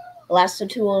 Lasso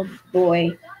tool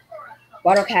boy.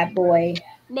 Bottle cap boy.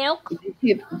 Milk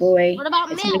boy. What about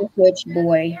milk? Switch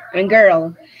boy. And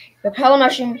girl. Propeller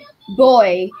mushroom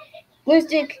boy. Glue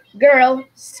stick girl.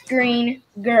 Screen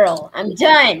girl. I'm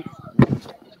done. Did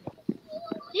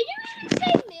you even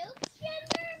say milk's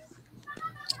gender?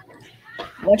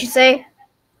 What'd you say?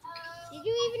 Did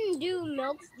you even do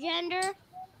milk's gender?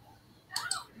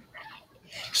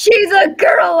 She's a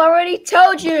girl. I already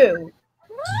told you.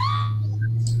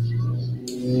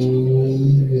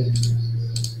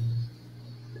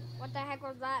 What the heck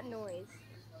was that noise?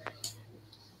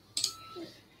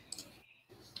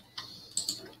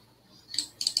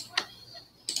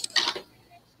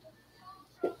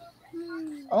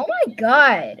 Oh my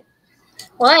god.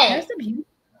 What?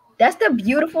 That's the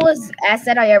beautifulest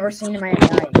asset I ever seen in my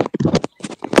life.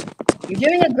 You're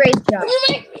doing a great job.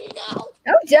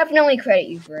 I would definitely credit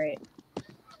you for it.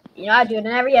 You know, I do it in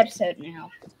every episode now.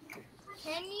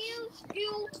 Can you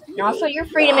do? And also, you're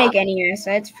free to make any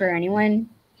assets for anyone.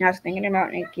 I was thinking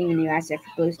about making a new asset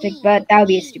for Glue Stick, but that would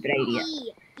be a stupid idea.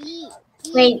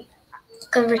 Wait,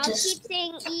 I'll keep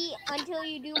saying E until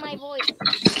you do my voice.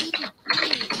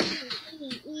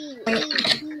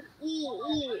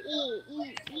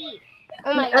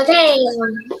 Oh my god. Okay.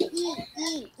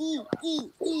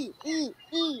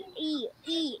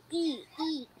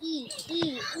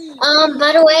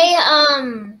 By the way,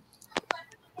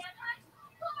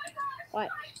 What?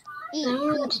 I don't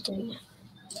know what to do.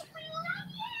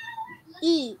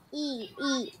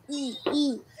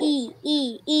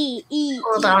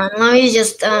 Hold on, let me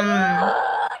just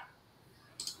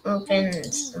open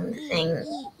something.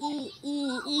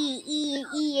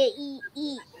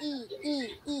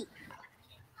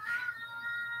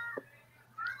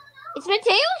 Is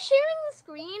Mateo sharing the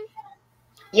screen?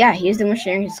 Yeah, he's the one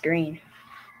sharing his screen.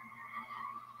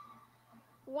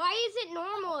 Why is it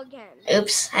normal again?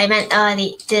 Oops, I meant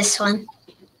this one.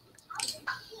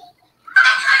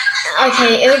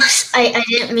 Okay, oops, I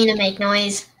didn't mean to make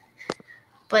noise,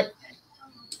 but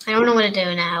I don't know what to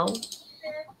do now.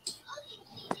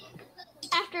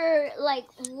 After like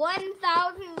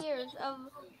 1,000 years of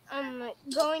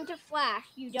going to Flash,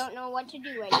 you don't know what to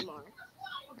do anymore.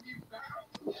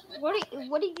 What are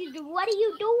you doing? What are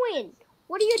you doing?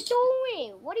 What are you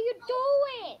doing? What are you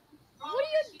doing? What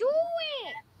are you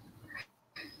doing?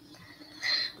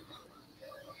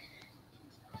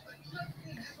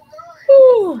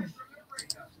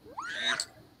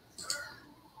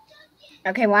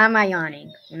 Okay, why am I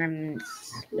yawning when I'm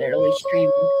literally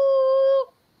streaming?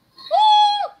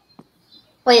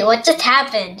 Wait, what just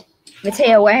happened?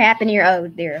 Mateo, what happened here? Oh,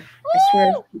 there. I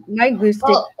swear, my glue stick.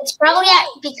 Oh, it's probably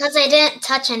because I didn't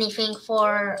touch anything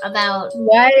for about.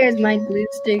 Why is my glue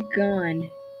stick gone?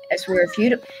 I swear, if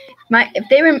you,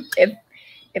 if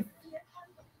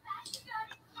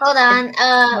Hold on.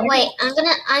 Wait.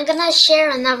 I'm gonna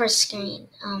share another screen.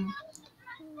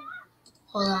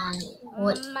 Hold on.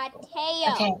 What?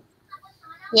 Mateo. Okay.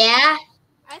 Yeah.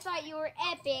 I thought you were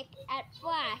epic at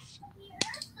Flash.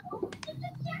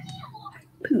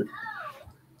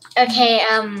 Okay.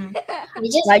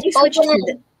 Why'd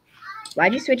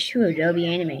you switch to Adobe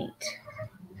Animate?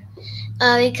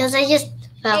 Because I just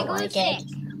felt like it.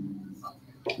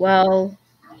 Well,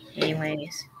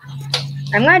 anyways,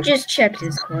 I'm gonna just check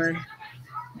Discord.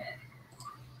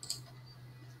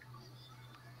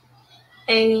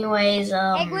 Anyways,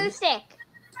 Hey, glue stick.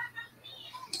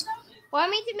 Want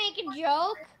me to make a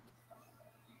joke?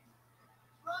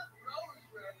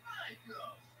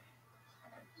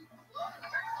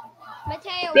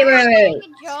 Mateo, Wait. want me to make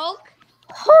a joke?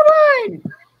 Hold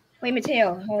on. Wait,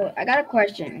 Mateo, I got a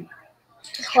question.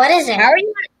 What is it?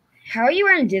 How are you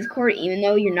on Discord even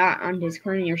though you're not on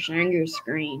Discord and you're sharing your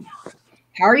screen?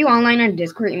 How are you online on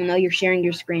Discord even though you're sharing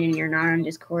your screen and you're not on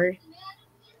Discord?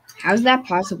 How's that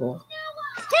possible?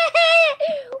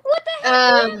 What the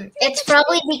heck? It's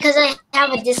probably because I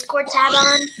have a Discord tab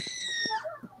on.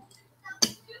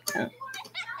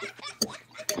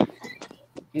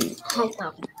 Hold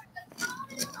on.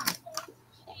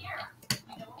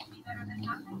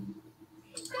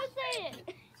 Don't say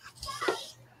it.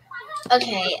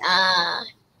 Okay, I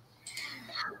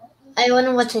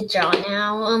wonder what to draw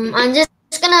now. I'm just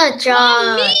gonna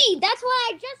draw. Me! That's what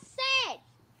I just said.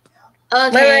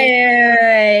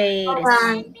 Okay. Wait. Hold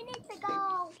on.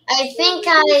 I think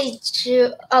I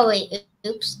drew. Oh wait,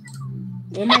 oops.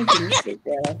 Where my glue stick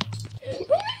go?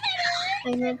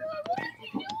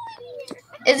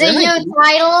 Is it you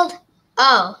titled?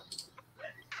 Oh.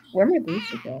 Where my glue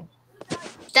stick go?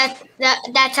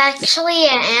 That's actually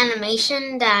an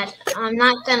animation that I'm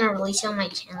not gonna release on my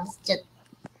channel. Just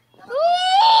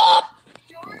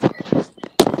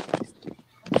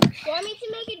Want me to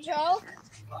make a joke?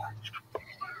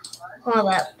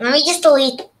 hold up. Let me just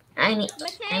delete. I mean,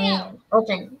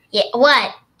 open. Yeah.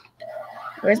 What?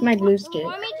 Where's my glue stick?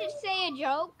 Want me to say a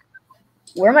joke?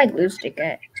 Where my glue stick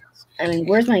at? I mean,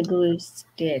 where's my glue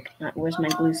stick? Not where's my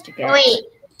glue stick at? Wait.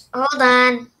 Hold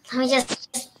on. Let me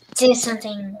just do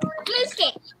something. Glue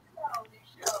stick.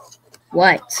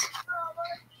 What?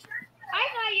 I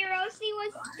thought your OC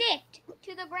was sticked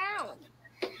to the ground.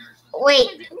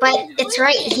 Wait, but it's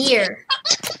right here.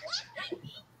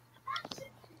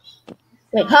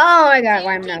 Wait, oh my god,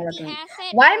 why am I not looking?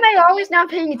 Why am I always not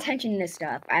paying attention to this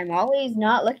stuff? I'm always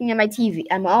not looking at my TV.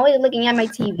 I'm always looking at my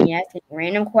TV asking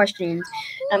random questions.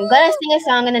 I'm gonna sing a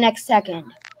song in the next second.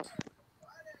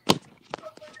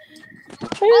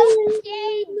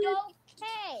 Okay.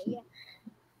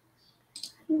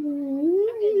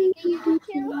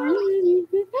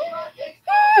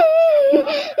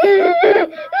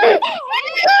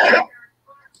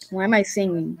 Why am I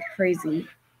singing crazy?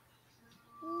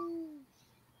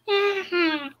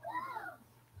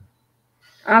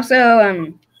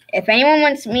 Also, if anyone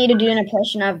wants me to do an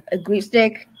impression of a glue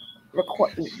stick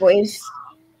voice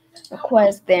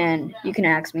request, then you can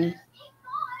ask me.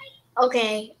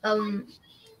 Okay. Glue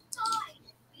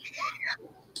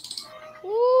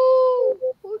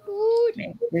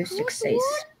stick says.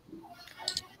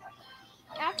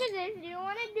 After this, do you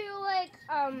want to do like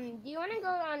do you want to go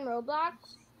on Roblox?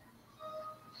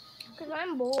 Cause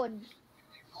I'm bored.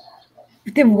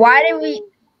 Then why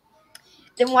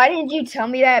didn't you tell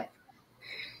me that?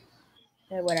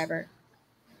 Whatever.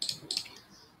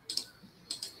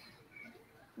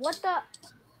 What the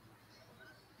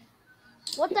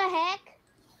heck?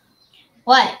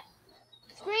 What?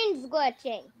 Screen's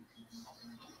glitching.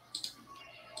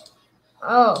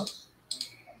 Oh.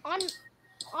 On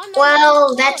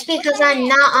Well, that's because I'm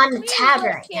not on the tab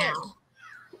right now.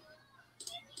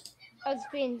 Oh, the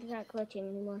screen's not glitching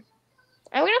anymore.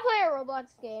 I'm gonna play a Roblox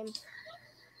game.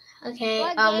 Okay,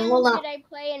 What game hold on. should I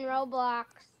play in Roblox?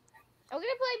 I'm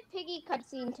gonna play Piggy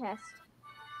Cutscene Test.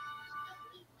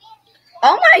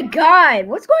 Oh my god,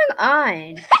 what's going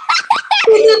on?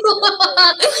 Okay.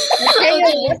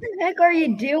 What the heck are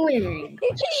you doing?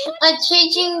 I'm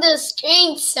changing the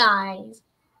screen size.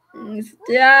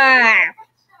 Stop.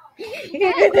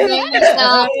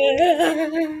 Stop.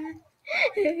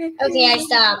 Okay, I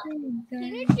stopped.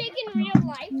 Can you shake in real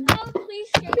life though? Please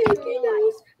shake in real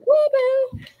life.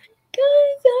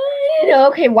 know.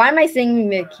 Okay, why am I singing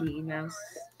Mickey Mouse?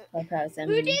 Who did a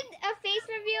face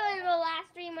reveal in the last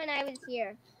stream when I was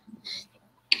here?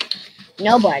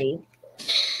 Nobody.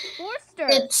 Forster.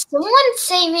 Did someone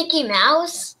say Mickey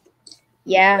Mouse?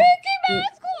 Yeah. Mickey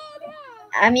Mouse Clubhouse.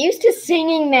 I'm used to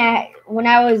singing that when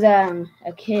I was a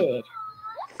kid.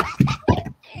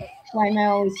 Why am I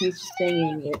always used to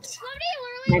singing it?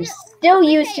 I'm still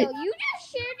used to. You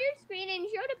just shared your screen and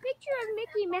showed a picture of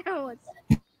Mickey Mouse.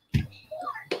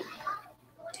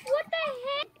 What the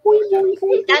heck?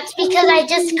 That's because I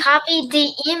just copied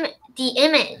the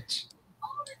image.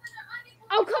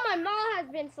 Oh, come on. Mall has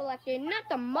been selected, not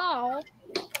the mall.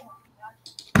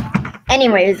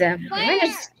 Anyways, let me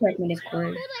just check my Discord.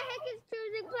 Who the heck is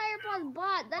choosing player plus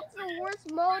bot? That's the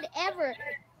worst mode ever.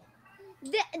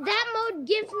 That mode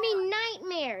gives me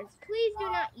nightmares. Please do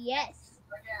not. Yes.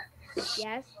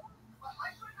 Yes.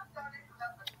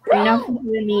 Enough of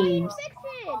the memes.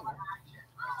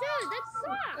 Dude, that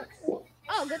sucks.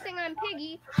 Oh, good thing I'm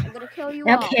Piggy. I'm gonna kill you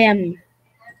Okay, all.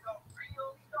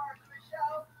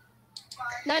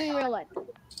 Not in real life.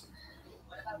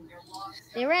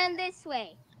 They ran this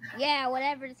way. Yeah,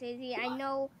 whatever, Stacey. I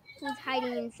know who's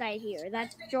hiding inside here.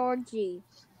 That's Georgie.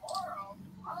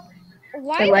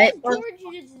 Why was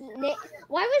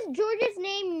George's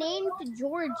name named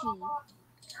Georgie?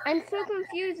 I'm so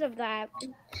confused of that.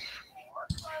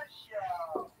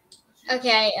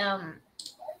 Okay,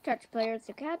 Touch players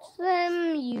to catch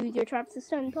them. Use your traps to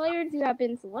stun players. You have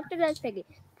been selected as Piggy.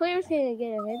 Players can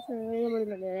get a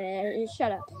hit.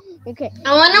 Shut up. Okay.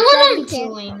 I wonder what I'm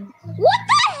doing. What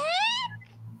the heck?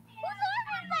 Whose arm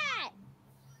is that?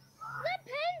 Is that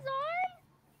Pen's arm?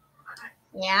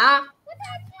 Yeah. What the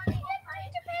heck did you just do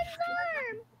to Pen's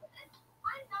arm?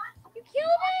 You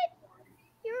killed it?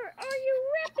 You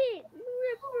rip it.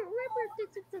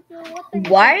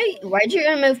 Why'd you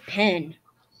remove Pen?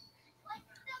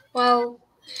 Well,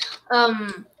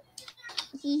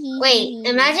 wait,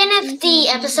 imagine if the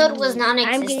episode was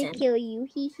non-existent. I'm gonna kill you.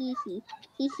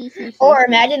 Or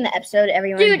imagine the episode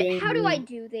everyone being... Dude, how do I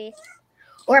do this?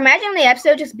 Or imagine the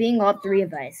episode just being all three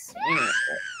of us.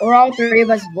 Or all three of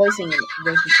us voicing it.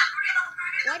 Why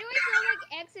do I sound like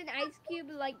X and Ice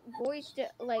Cube voiced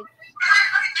like...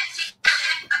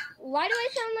 Why do I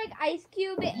sound like Ice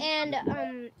Cube and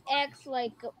X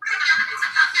voiced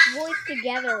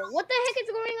together? What the heck is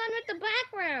going on with the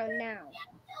background now?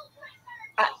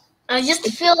 I just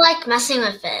feel like messing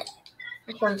with it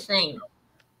or something.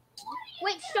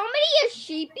 Wait, somebody is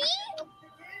Sheepy?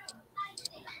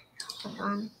 Hold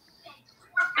on.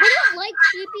 I don't like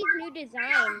Sheepy's new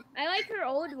design. I like her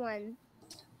old one.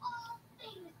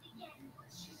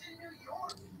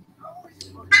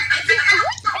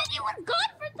 He was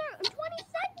gone for 20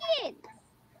 seconds.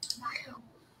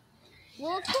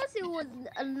 Well, of course it was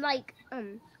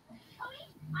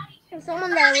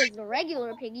someone that was the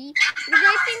regular Piggy. Because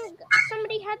I think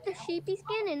somebody had the Sheepy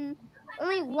skin and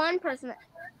only one person.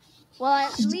 Well,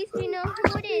 at least we know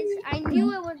who it is. I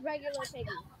knew it was regular Piggy,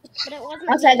 but it wasn't.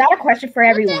 Also, I got a question for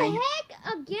everyone. What the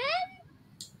heck? Again?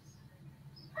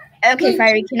 Okay,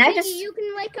 Fiery, can I just... You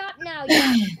can wake up now.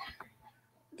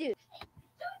 Dude.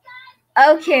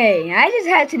 Okay, I just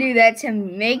had to do that to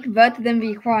make both of them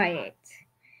be quiet.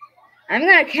 I'm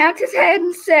going to count to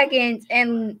 10 seconds,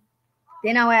 and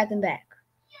then I'll add them back.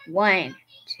 1,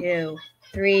 2,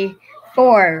 3,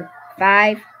 4,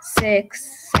 5,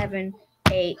 6, 7,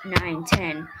 8, 9,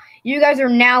 10. You guys are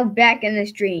now back in the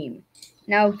stream.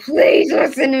 Now, please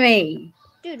listen to me.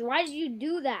 Dude, why did you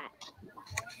do that?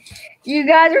 You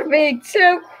guys are being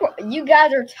too... You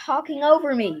guys are talking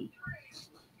over me.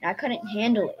 I couldn't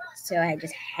handle it, so I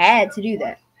just had to do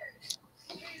that.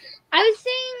 I was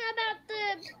saying about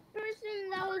the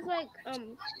person that was like,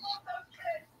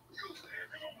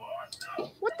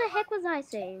 what the heck was I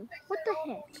saying? What the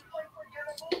heck?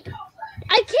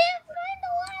 I can't find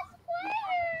the last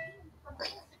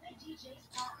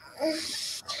player!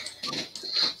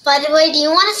 By the way, do you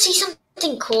want to see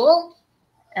something cool?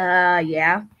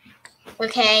 Yeah.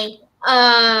 Okay.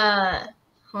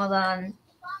 Hold on.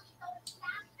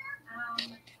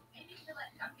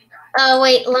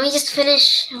 Wait, let me just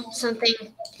finish something.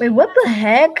 Wait, what the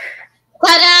heck?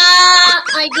 Ta-da!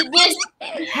 I did this.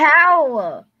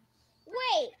 How?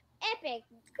 Wait, Epic.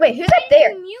 Wait, who's up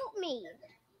there? You mute me.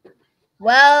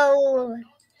 Well,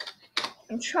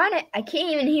 I'm trying to... I can't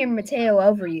even hear Mateo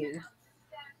over you.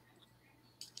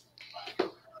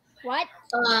 What?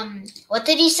 What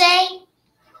did he say?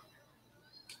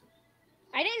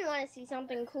 I didn't want to see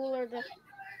something cooler than...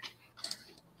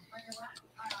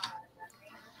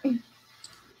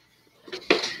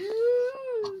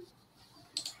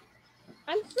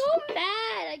 I'm so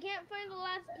mad. I can't find the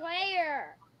last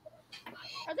player.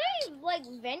 Are they like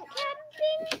vent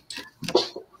capping?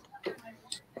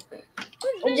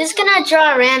 I'm just gonna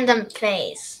draw a random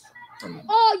face.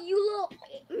 Oh, you little.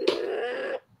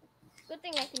 Good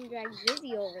thing I can drag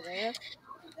Zizzy over there.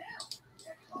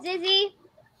 Zizzy,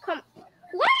 come.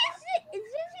 Why is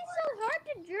Zizzy so hard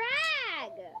to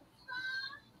drag?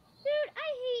 Dude, I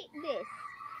hate this.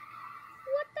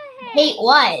 What the heck? Hate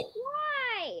what?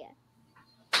 Why?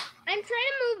 I'm trying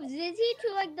to move Zizzy to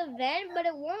like the vent, but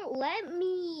it won't let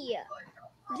me.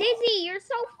 Zizzy, you're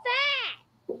so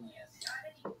fat.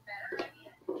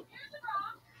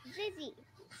 Zizzy,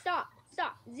 stop.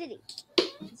 Zizzy.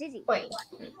 Wait.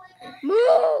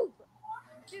 Move!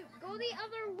 Dude, go the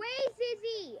other way,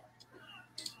 Zizzy!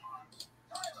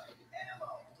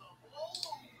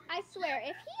 I swear, if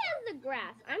he has the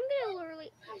grass, I'm gonna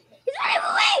literally... He's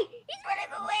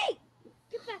running away!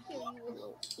 Get back here, you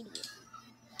little idiot.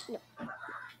 No.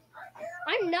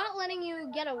 I'm not letting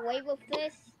you get away with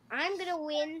this. I'm gonna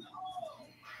win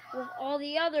with all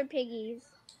the other piggies.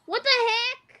 What the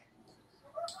heck?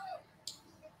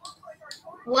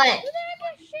 What? Who the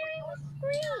heck is sharing the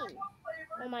screen?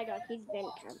 Oh my god, he's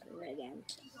vent camping again.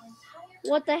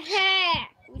 What the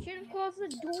heck? We should have closed the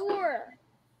door.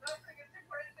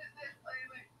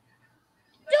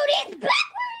 Dude, he's back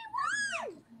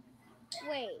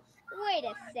where he was! Wait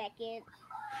a second.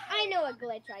 I know a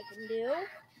glitch I can do.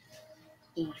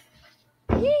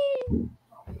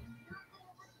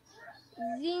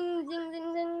 Zing, zing,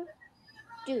 zing, zing.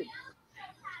 Dude.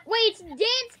 Wait, it's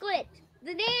dance glitch.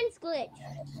 The dance glitch.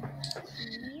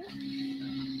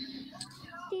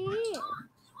 Dance.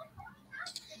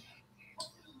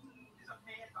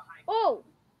 Oh,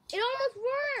 it almost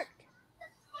worked.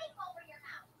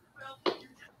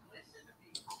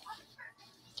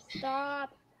 Stop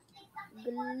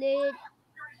glitching.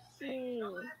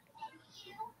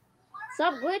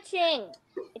 Stop glitching.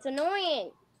 It's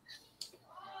annoying.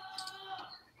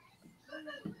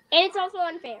 And it's also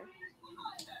unfair.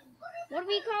 What do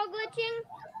we call glitching?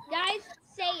 Guys,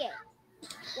 say it.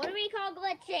 What do we call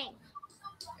glitching?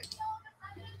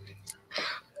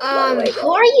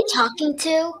 Who are you talking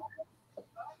to?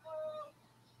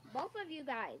 Both of you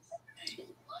guys.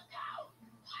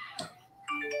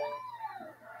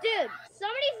 Dude,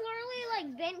 somebody's literally like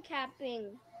vent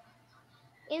capping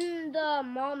in the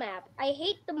mall map. I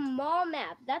hate the mall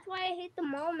map. That's why I hate the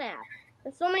mall map.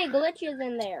 There's so many glitches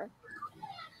in there.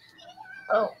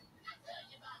 Oh.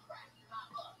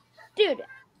 Dude,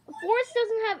 Forest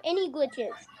doesn't have any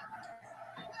glitches.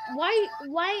 Why?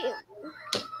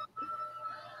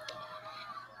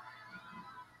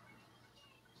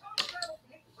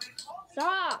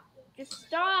 Stop. Just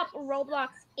stop, Roblox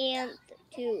Ant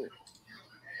 2.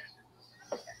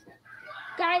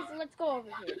 Guys, let's go over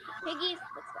here. Piggies,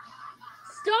 let's go.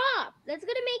 Stop! That's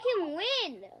gonna make him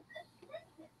win.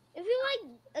 If you like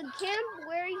a camp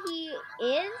where he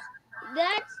is,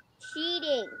 that's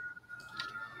cheating.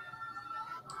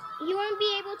 He won't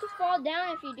be able to fall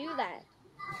down if you do that.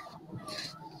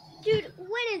 Dude,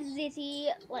 when is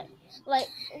Zizzy when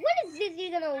is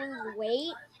Zizzy gonna lose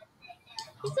weight?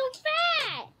 He's so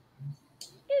fat!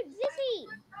 Dude, Zizzy!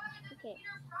 Okay.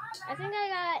 I think I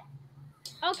got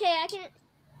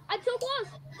I'm so close!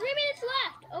 3 minutes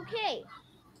left! Okay.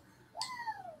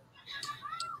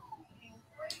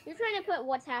 You're trying to put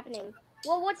what's happening.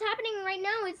 Well, what's happening right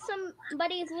now is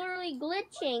somebody's literally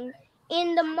glitching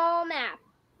in the mall map.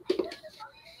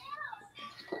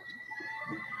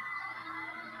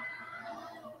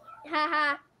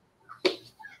 Haha.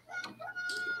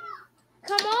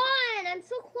 Come on! I'm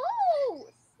so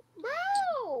close!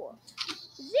 Bro!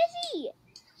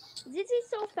 Zizzy's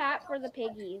so fat for the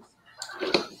piggies.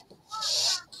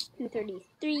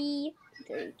 233,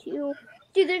 232.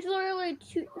 Dude, there's literally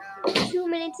 2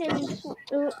 minutes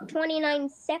and 29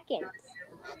 seconds.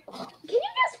 Can you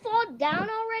just fall down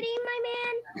already, my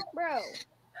man? Bro.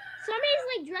 Somebody's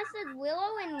like dressed as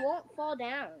Willow and won't fall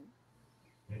down.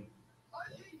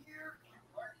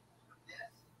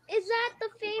 Is that the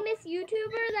famous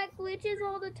YouTuber that glitches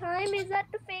all the time? Is that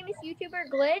the famous YouTuber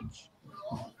Glitch?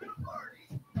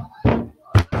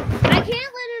 I can't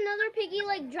let another piggy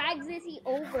like drag Zizzy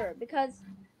over because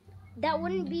that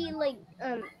wouldn't be like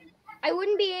I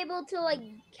wouldn't be able to like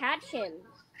catch him.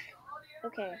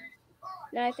 Okay.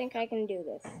 Now I think I can do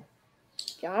this.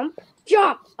 Jump.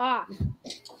 Jump! Ah.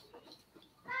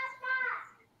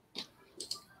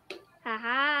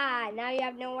 Haha, now you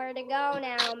have nowhere to go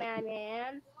now, my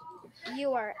man.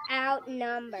 You are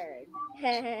outnumbered.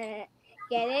 Get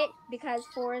it? Because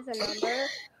 4 is a number.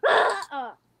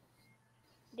 Oh.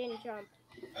 Didn't jump.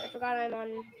 I forgot I'm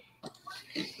on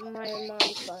my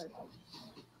mom's phone.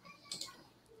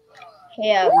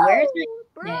 Hey, where's my net?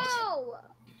 Bro?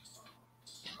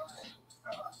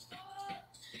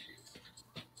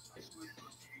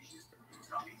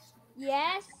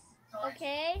 Yes.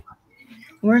 Okay.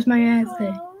 Where's my ad?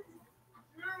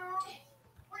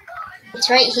 It's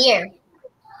right here.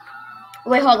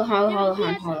 Wait, hold on.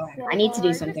 I need to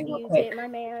do something real quick. It, my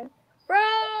man.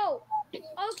 Bro!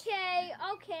 Okay.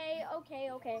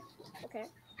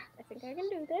 I think I can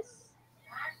do this.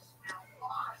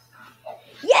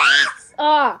 Yes!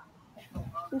 Ah!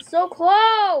 I'm so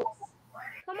close!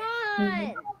 Come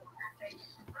on!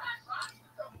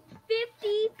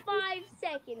 55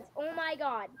 seconds. Oh my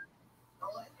god.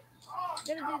 I'm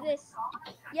gonna do this.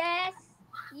 Yes!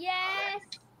 Yes!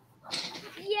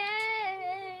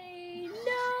 Yay!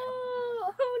 No!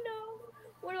 Oh no!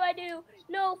 What do I do?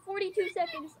 No, 42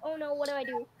 seconds. Oh no, what do I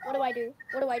do? What do I do?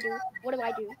 What do I do? What do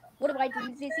I do? What do I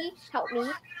do? Zizzy, help me.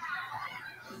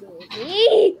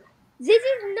 Zizzy!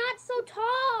 Zizzy's not so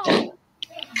tall!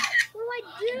 What do I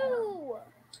do?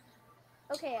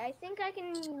 Okay, I think I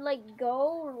can, like,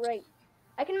 go right.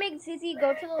 I can make Zizzy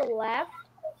go to the left.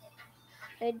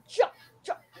 And jump,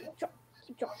 jump, jump.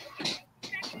 Keep jumping.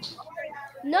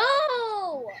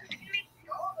 No!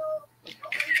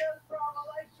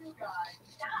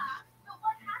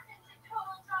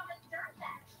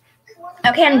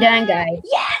 Okay, I'm done, guys.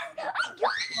 Yes! I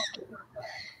got it!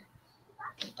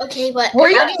 Okay, but were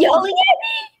you yelling at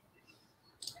me?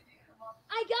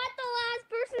 I got the last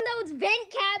person that was vent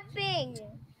capping.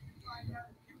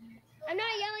 I'm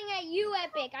not yelling at you,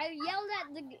 Epic. I yelled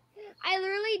at the. I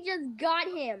literally just got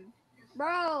him,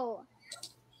 bro.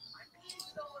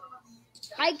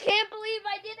 I can't believe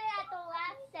I did it at the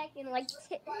last second. Like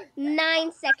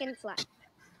 9 seconds left.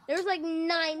 There was like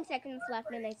 9 seconds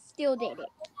left, and I still did it.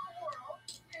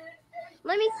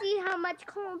 Let me see how much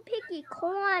picky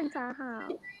corns I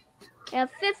have. I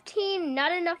have 15.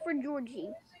 Not enough for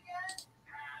Georgie.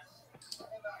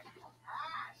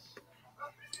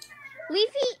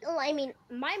 Leafy, I mean,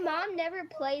 my mom never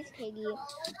plays Piggy.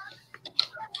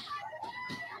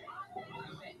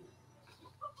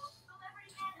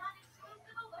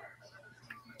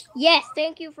 Yes,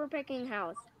 thank you for picking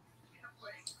house.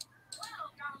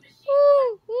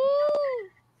 Woo, woo.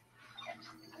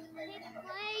 Pick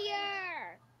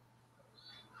player.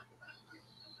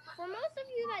 For most of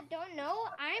you that don't know,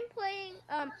 I'm playing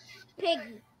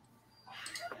Piggy.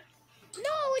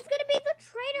 No, it's gonna be the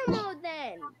trader mode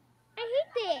then. I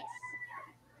hate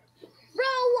this.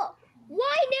 Bro,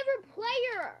 why never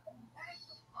player?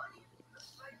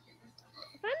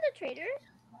 If I'm the trader.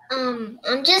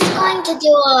 I'm just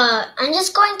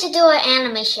going to do an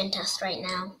animation test right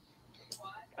now.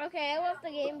 Okay, I left the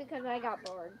game because I got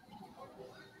bored.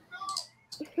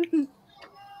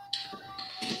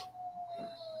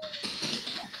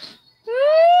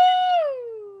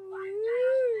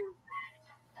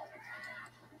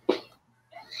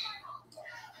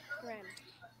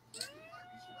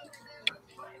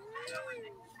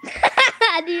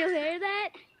 Do you hear that?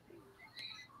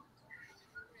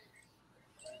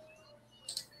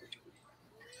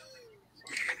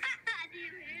 Do you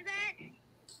hear that?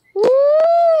 Woo!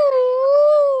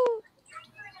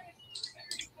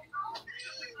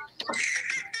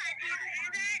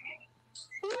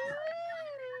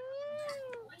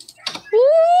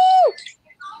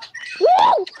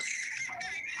 Woo!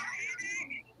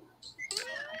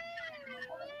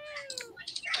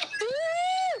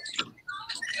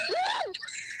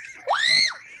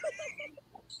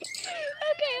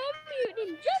 Okay, I'll mute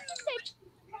in just a second.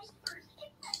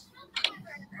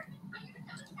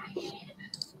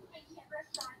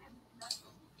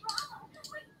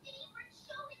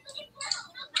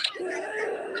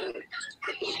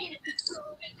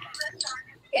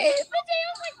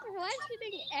 Mateo's like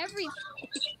questioning everything.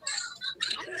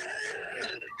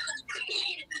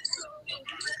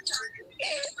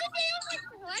 Mateo's like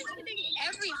questioning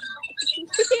everything.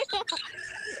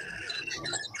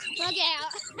 Okay,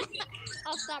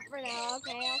 I'll stop for now.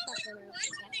 Okay, I'll stop for now.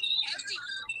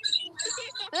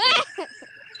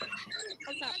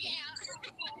 I'll stop.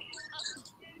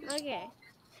 Okay.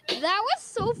 That was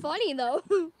so funny though.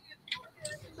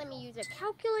 Let me use a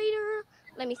calculator.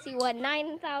 Let me see what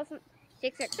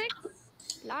 9,666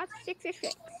 plus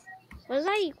 66. What does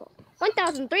that equal?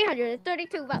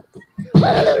 1,332 votes.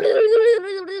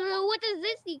 What does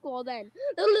this equal then?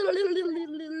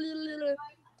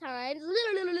 Times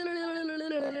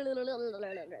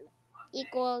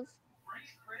equals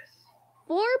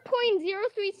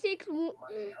 4.036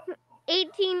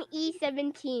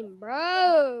 18E17,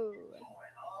 bro.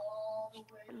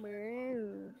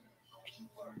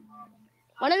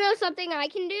 Want to know something I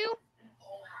can do?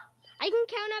 I can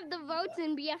count up the votes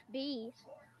in BFB.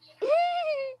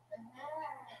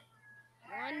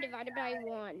 1 divided by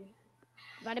 1.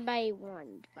 Divided by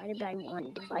 1. Divided by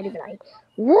 1. Divided by...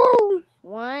 Whoa!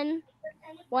 1.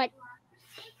 What?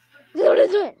 What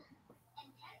is it?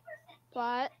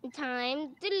 What?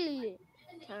 Times...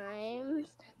 Times...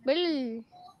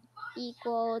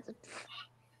 Equals...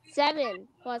 7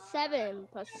 plus 7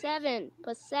 plus 7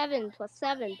 plus 7 plus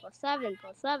 7 plus 7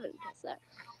 plus 7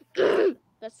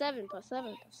 plus 7 plus 7 plus 7 plus 7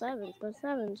 plus 7 plus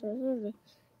 7.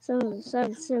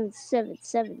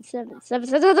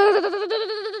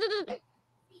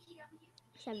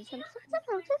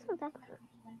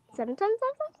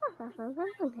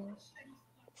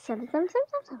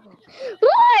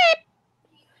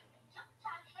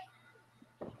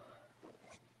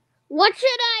 What should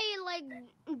I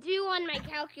do on my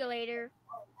calculator?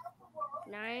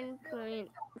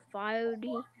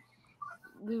 9.50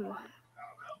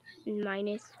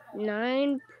 minus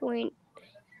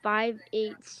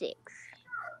 9.586.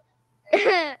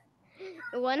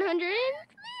 103.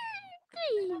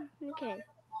 Okay.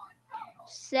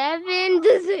 7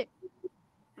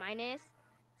 minus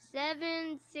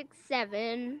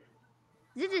 767.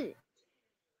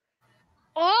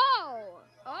 Oh,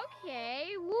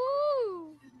 okay.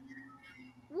 Woo.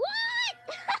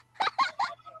 What?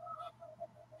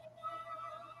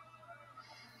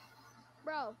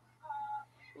 Bro,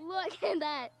 look at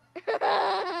that.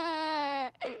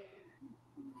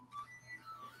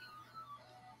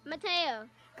 Mateo,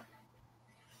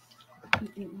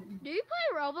 do you play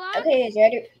Roblox? Okay, is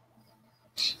ready?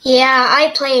 Yeah,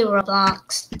 I play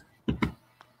Roblox.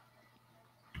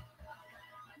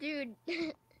 Dude.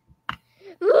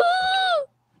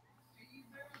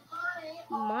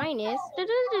 Minus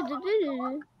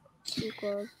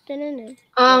equals.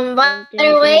 By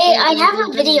the way, I have a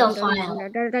video file.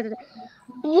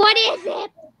 What is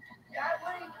it?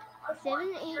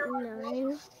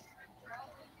 789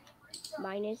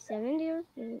 minus 70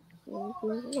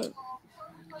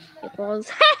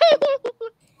 equals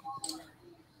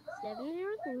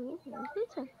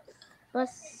 703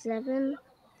 plus 7.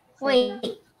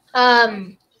 Wait.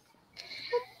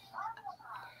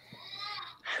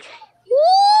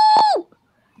 Woo!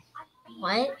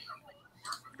 What?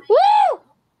 Woo!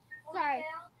 Sorry.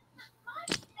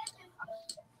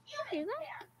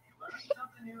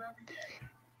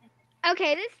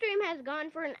 Okay, this stream has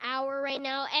gone for an hour right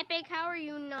now. Epic, how are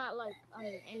you not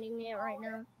ending it right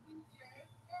now?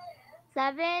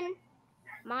 7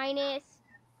 minus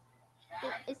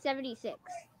is 76.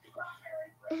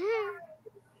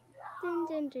 Dun,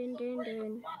 dun, dun, dun,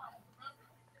 dun.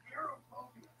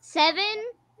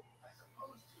 7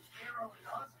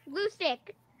 glue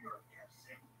stick.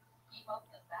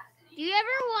 Do you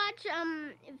ever watch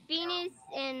Venus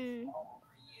and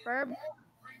Ferb?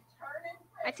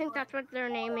 I think that's what their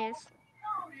name is.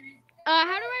 How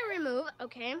do I remove?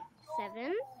 Okay,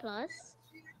 7 plus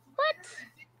what?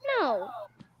 No.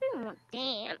 Oh,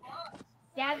 damn.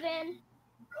 7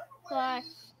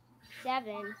 plus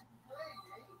 7.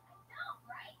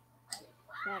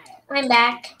 I'm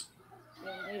back.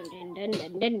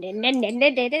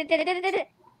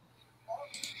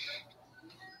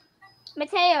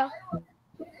 Mateo.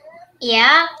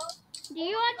 Yeah? Do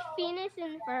you watch Venus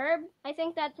and Ferb? I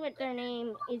think that's what their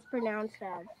name is pronounced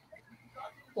as.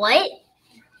 What?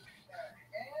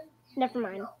 Never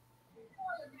mind.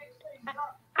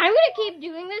 I'm gonna keep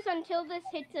doing this until this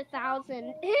hits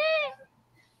 1,000.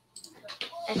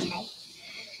 Okay.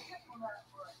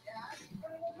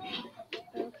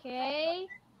 Okay.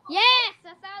 Yes,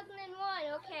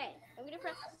 1,001. Okay. I'm gonna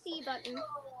press the C button.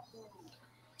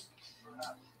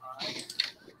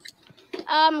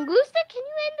 Gluestick, can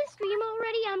you end the stream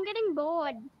already? I'm getting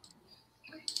bored.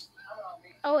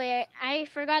 Oh wait, I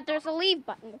forgot there's a leave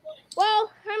button.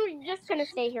 Well, I'm just gonna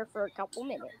stay here for a couple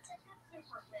minutes.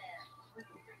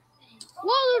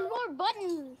 Whoa, there's more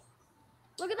buttons.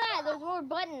 Look at that, there's more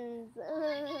buttons.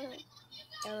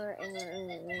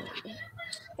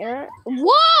 Error.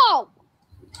 Whoa!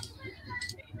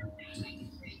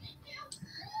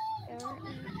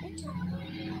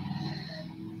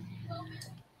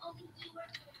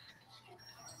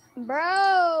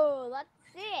 Bro, that's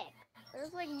sick.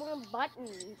 There's like more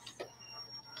buttons.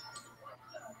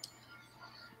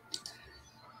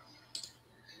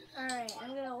 Alright,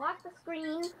 I'm gonna lock the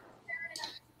screen.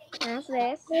 That's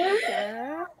this.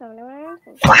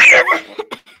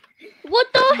 What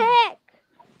the heck?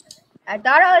 I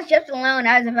thought I was just alone.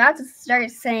 I was about to start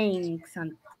saying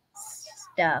some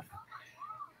stuff.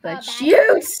 But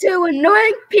you two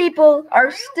annoying people are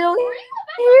still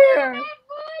here. No more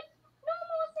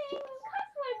saying cuss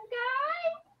words,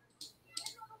 guys.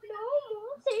 No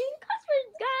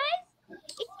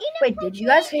Wait, did you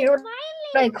guys hear what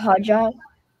I called y'all?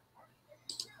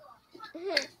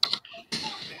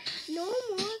 No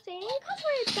more saying cuss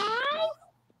words,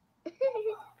 guys.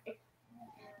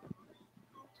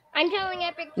 I'm telling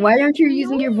Epic. Why aren't you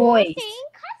using your voice? Saying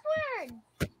cuss words.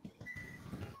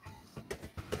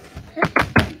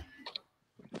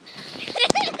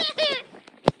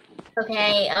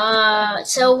 Okay,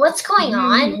 so what's going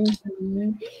on?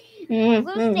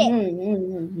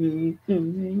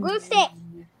 Glue stick.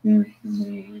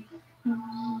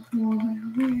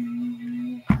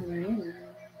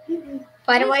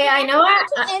 By the way, I know I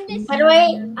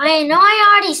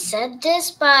already said this,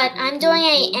 but I'm doing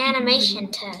an animation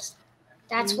test.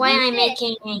 That's why I'm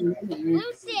making a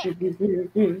Glue stick. Glue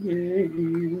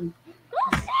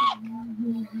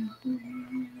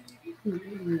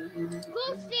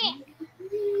stick.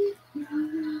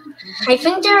 I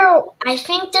think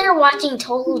they're watching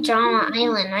Total Drama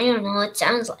Island. I don't know, it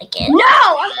sounds like it. No,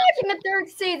 I'm watching the third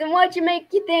season. What'd you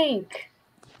make you think?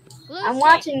 I'm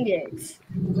watching it.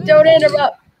 Don't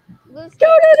interrupt. Don't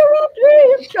interrupt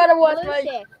me. I'm trying to watch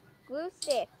my. Glue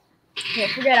stick. Yeah,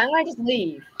 forget it. I'm gonna just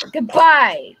leave.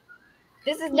 Goodbye.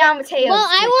 This is now Mateo's. Well,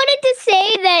 I wanted to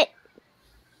say that.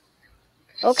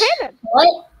 Okay then.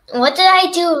 What did I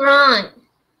do wrong?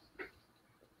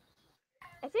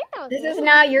 I think that was. This is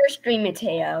now your stream,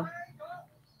 Mateo.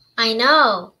 I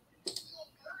know.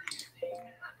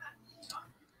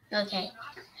 Okay.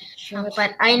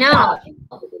 But I know.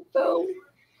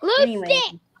 Glue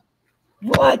stick.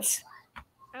 What?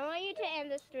 I want you to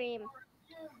end the stream.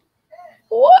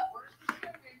 What?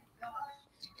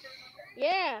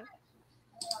 Yeah.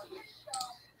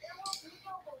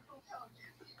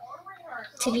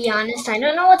 To be honest, I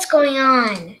don't know what's going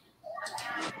on.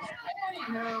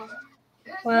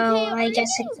 Well, Mateo, I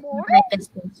guess it's bored? my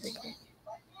business.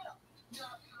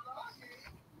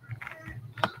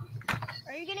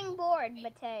 Are you getting bored,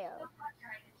 Mateo?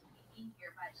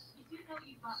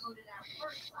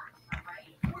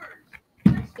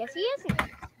 Guess he isn't.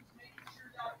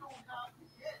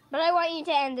 But I want you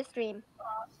to end the stream.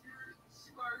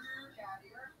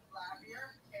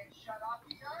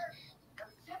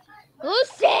 Glue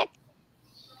stick!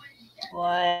 What?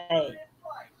 I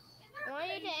want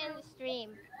you to end the stream,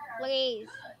 please.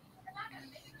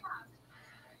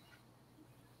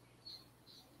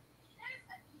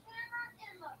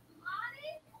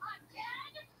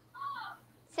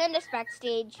 Send us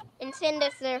backstage and send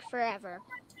us there forever.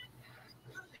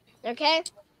 Okay?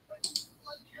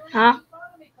 Huh?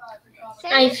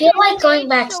 I feel like going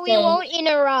backstage. So we won't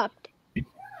interrupt.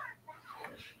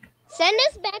 Send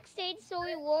us backstage so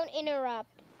we won't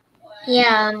interrupt.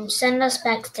 Yeah, send us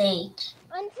backstage.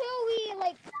 Until we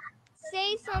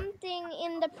say something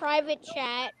in the private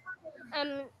chat.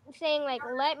 Saying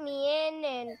let me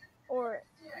in or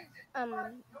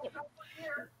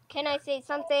can I say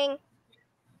something?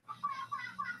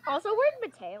 Also, where's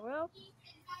Mateo? Where'd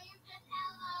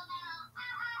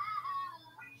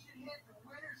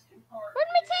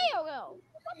Mateo go?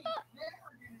 What the?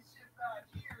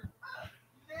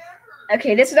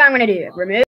 Okay, this is what I'm gonna do.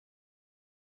 Remove.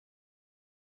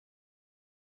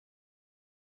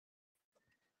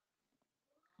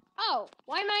 Oh,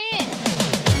 why am I in?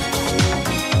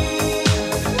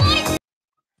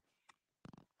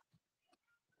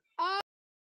 What?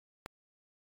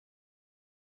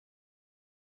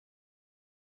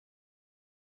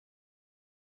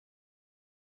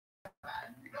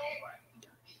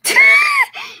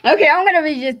 Okay, I'm gonna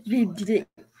be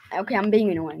okay, I'm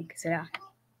being annoying. So yeah,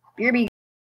 you're being.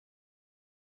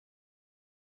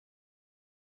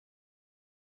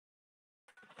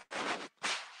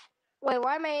 Wait,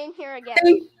 why am I in here again?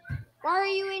 Why are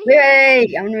you in here?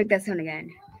 Wait, I'm gonna make that sound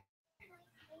again.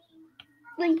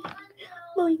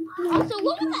 Also,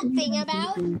 what was that thing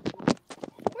about?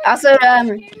 Also,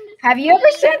 have you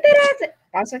ever sent that as?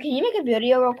 Also, can you make a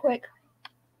video real quick?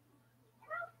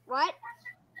 What?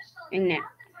 And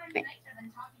hey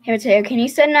Mateo, can you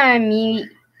send me?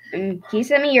 Can you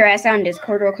send me your ass on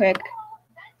Discord real quick?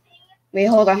 Wait,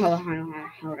 hold on.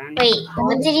 Wait,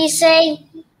 what did you say?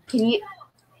 Can you?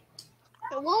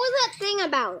 What was that thing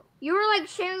about? You were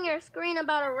sharing your screen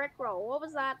about a Rickroll. What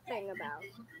was that thing about?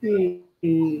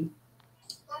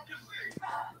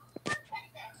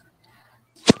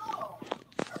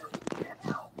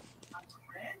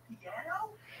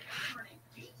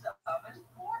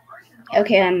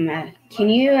 Okay, can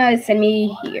you send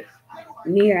me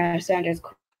your ass on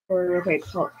Discord real quick?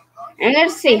 And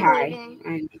let's say hi.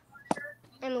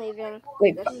 I'm leaving.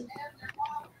 Wait,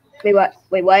 what?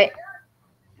 Wait, what?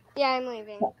 Yeah, I'm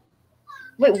leaving.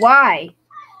 Wait, why?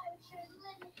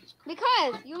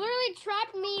 Because you literally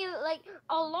trapped me like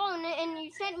alone and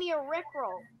you sent me a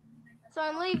rickroll. So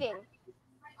I'm leaving.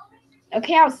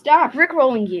 Okay, I'll stop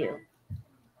rickrolling you.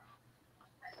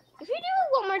 If you do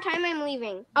it one more time, I'm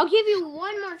leaving. I'll give you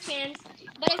one more chance,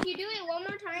 but if you do it one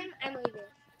more time, I'm leaving.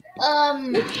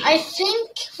 I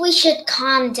think we should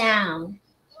calm down.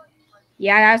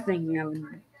 Yeah, I was thinking of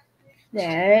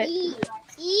that.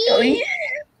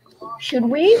 Should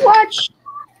we watch?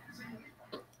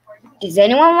 Does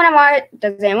anyone want to watch?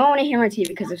 Does anyone want to hear my TV?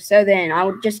 Because if so, then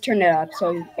I'll just turn it up.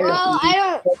 So. Well, I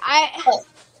don't.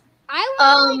 I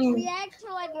want to react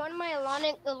to like one of my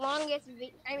longest.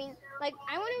 I mean, like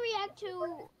I want to react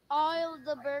to all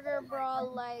the Burger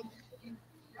Brawl like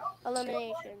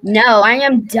eliminations. No, I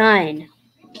am done.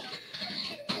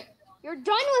 You're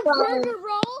done with Burger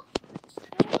Brawl?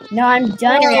 No, I'm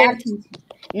done reacting.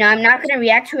 No, I'm not gonna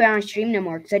react to it on stream no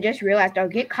more because I just realized I'll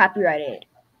get copyrighted.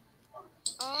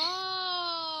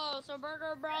 Oh, so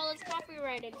Burger Brawl is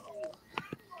copyrighted for you.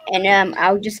 And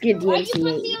I'll just get DMCA. Why'd you put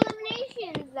the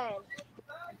eliminations then?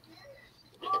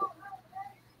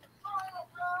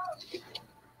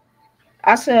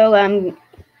 Also,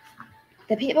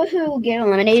 the people who get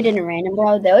eliminated in random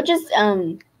brawl, they'll just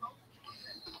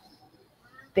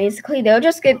basically they'll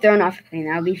just get thrown off a plane.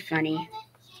 That'll be funny.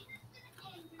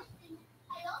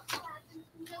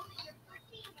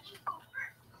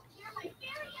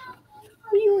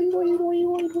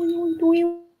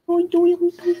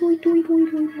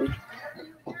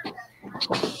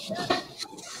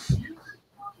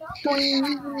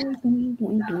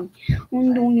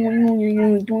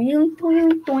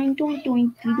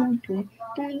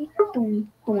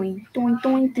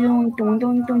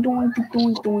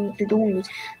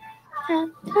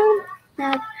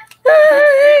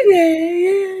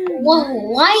 Whoa,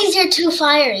 why is there 2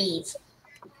 fireys?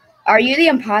 Are you the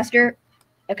imposter?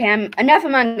 Okay, enough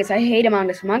Among Us. I hate Among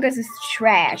Us. Among Us is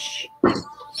trash.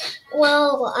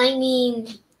 Well, I mean,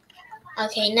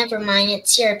 okay, never mind.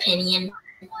 It's your opinion.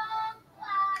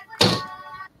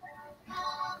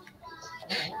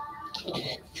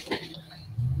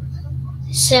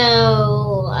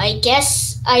 So, I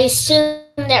assume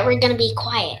that we're gonna be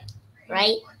quiet,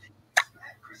 right?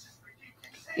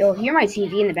 You'll hear my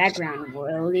TV in the background,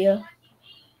 will you?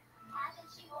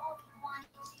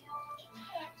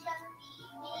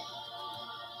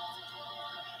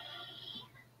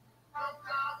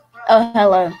 Oh,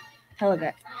 hello. Hello,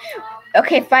 guys.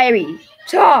 Okay, Fiery,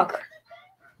 talk.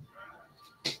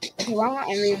 Okay, why won't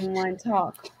everyone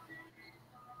talk?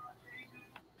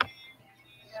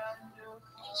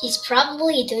 He's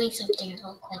probably doing something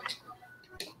real quick.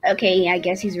 Okay, I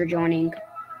guess he's rejoining.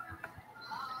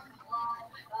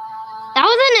 That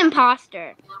was an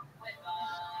imposter.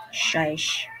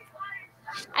 Shush.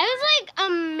 I was like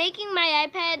making my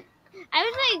iPad. I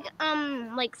was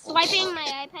like swiping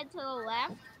my iPad to the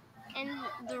left and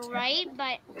the right,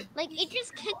 but like it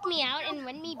just kicked me out and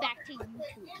went me back to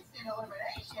YouTube.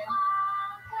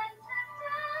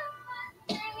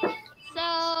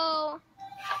 So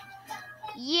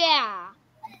yeah.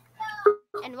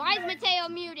 And why is Mateo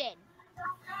muted?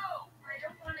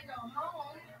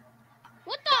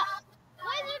 What the?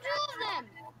 Why is there 2 of them?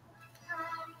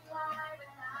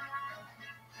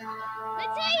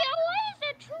 Mateo, why is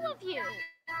there 2 of you?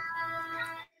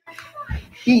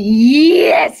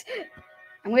 Yes!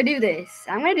 I'm gonna do this.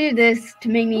 I'm gonna do this to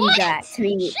make me What? to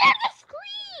make me. Share the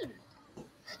screen!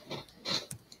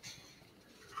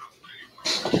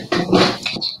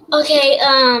 Okay,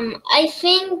 I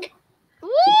think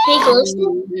Hey,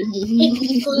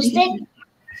 Glowstick?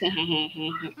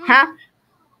 Huh?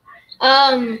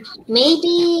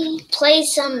 Maybe play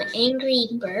some Angry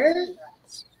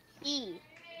Birds?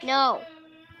 No.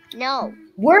 No.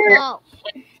 Word. No.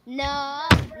 No.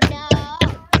 No.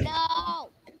 No.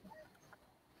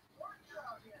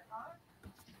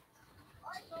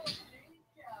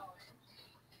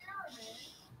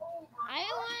 I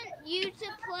want you to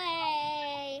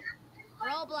play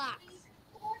Roblox.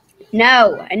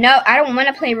 No, I don't want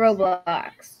to play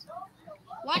Roblox.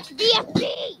 Watch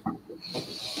BFB.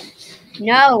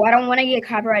 No, I don't want to get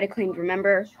copyrighted claimed,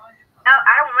 remember? No,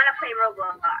 I don't want to play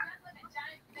Roblox.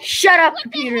 Shut up, What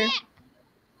computer.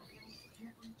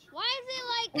 Why is it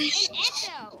like an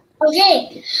echo?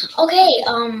 Okay,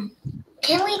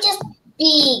 can we just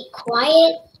be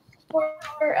quiet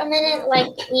for a minute?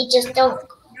 Like, we just don't...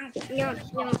 No.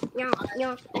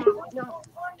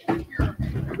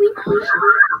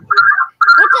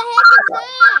 What the heck is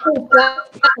that? Oh, God.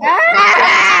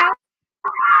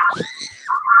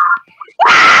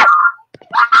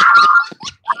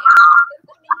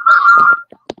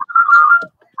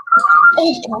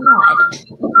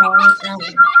 Oh, God.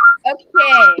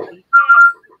 Okay.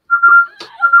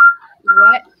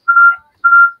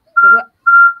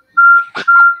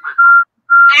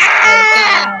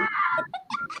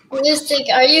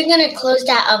 Acoustic, are you gonna close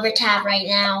that other tab right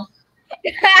now?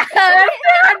 No!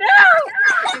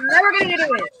 I'm never gonna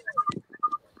do it.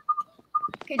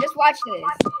 Okay, just watch this.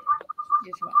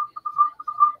 Just watch.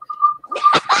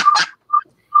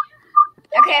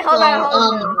 Okay, hold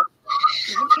on.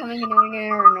 It's becoming annoying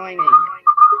or annoying.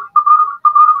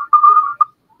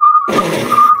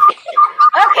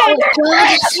 Okay, God,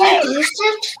 it's so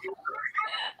acoustic.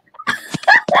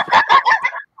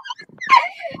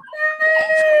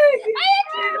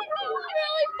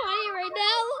 Really funny right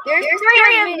now. There's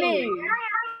three of me.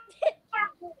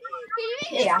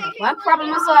 Yeah, what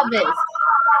problem is all this?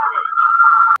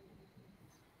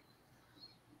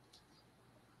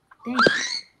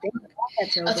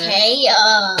 Okay,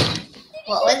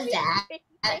 what was that?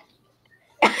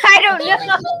 I don't know. That's so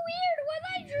weird. Was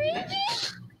I dreaming?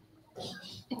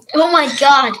 Oh my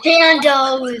God,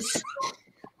 pandos!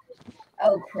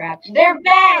 Oh crap, they're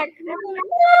back.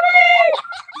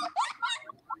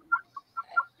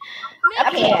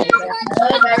 Okay,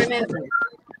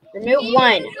 remove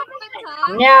one.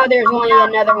 Now there's only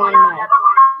another one left.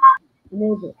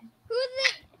 Remove it. Who's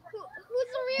the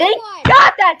real Thank one?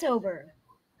 God that's over.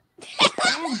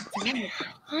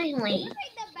 Finally.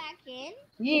 Take them back in.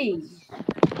 Jeez.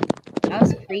 That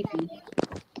was creepy.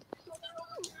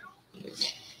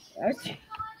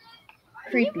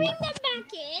 Can you bring them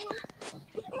back in?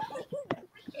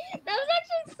 That was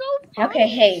actually so funny. Okay,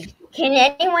 hey, can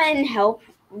anyone help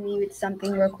me with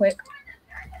something real quick?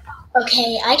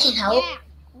 Okay, I can help. Yeah.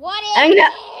 What is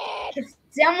it? Can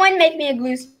someone make me a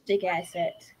glue stick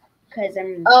asset? Because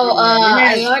I'm.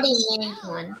 I already made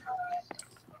one.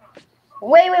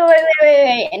 Wait.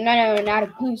 No, not a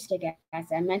glue stick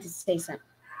asset. I meant to say something.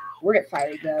 Where did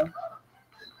Fiery go?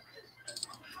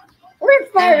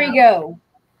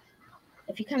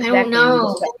 If he comes back,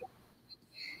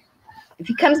 if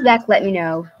he comes back, let me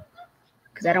know.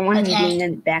 Because I don't want him being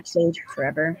in the backstage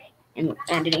forever and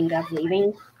ending up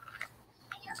leaving.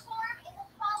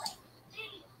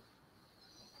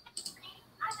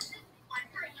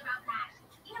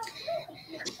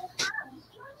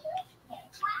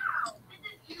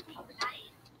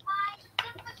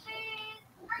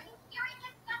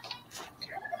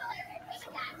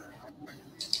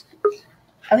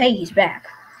 Oh, hey, he's back.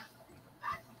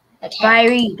 Okay.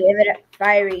 Fiery, give it up.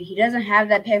 Fiery, he doesn't have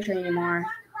that picture anymore.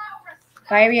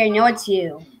 Fiery, I know it's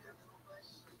you.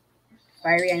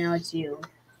 Fiery, I know it's you.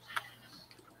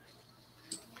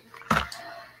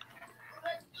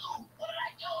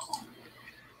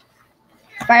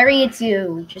 Fiery, it's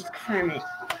you. Just confirm it.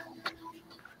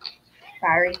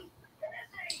 Fiery.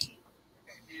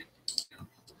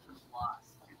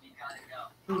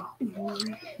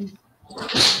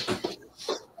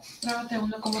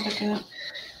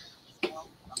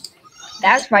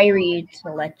 That's Fiery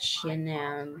to let you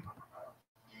know.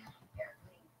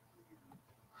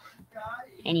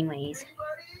 Anyways.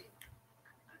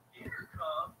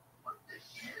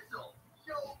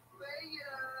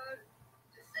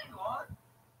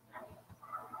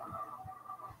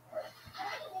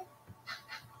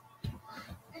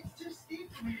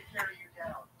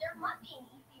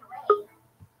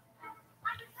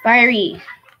 Fiery,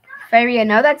 I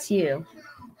know that's you.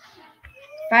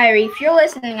 Fiery, if you're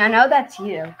listening, I know that's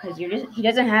you, because he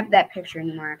doesn't have that picture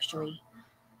anymore, actually.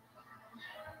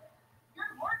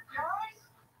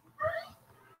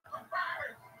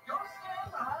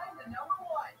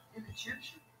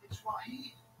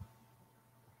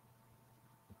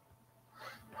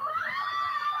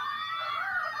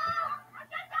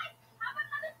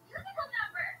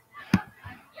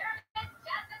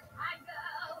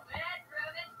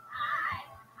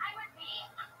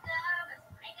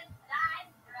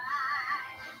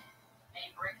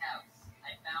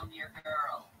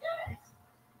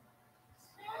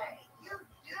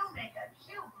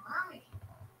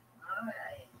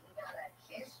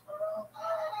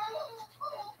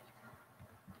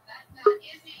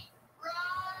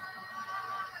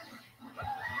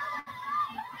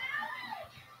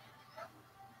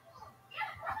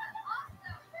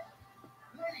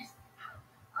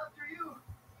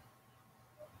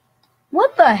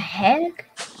 What the heck?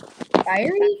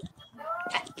 Fiery?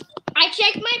 I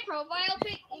checked my profile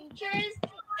pictures,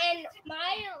 and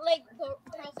my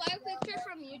profile picture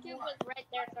from YouTube was right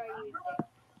there, so I used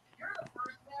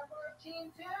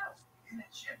it.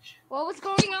 What was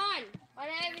going on? What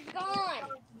was gone?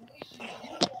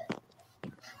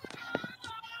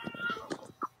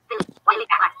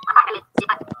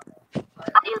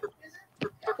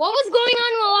 What was going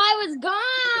on while I was gone?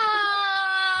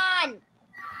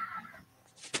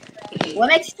 What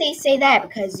makes you say that?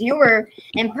 Because you were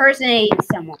impersonating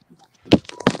someone.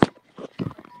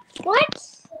 What?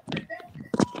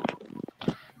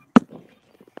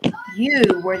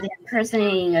 You were the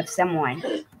impersonating of someone.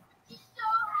 Who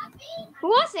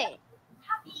was it?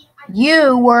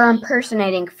 You were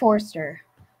impersonating Forster.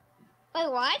 Wait,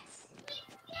 what?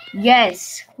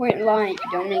 Yes. Quit lying.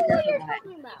 Don't make What up are you for that.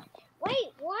 talking about?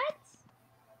 Wait, what?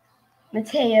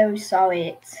 Mateo saw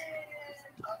it.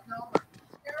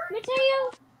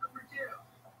 Mateo?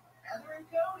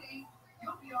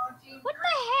 What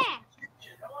the heck?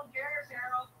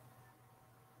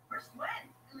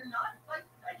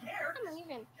 I'm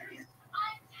leaving. I'm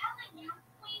telling you,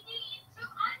 we need to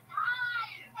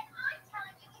untie. And I'm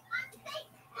telling you, it's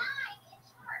unsafe. I'm in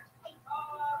charge. Okay.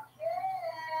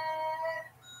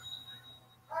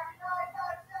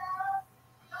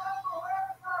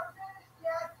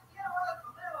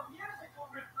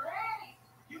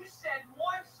 You said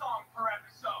one song per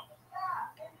episode.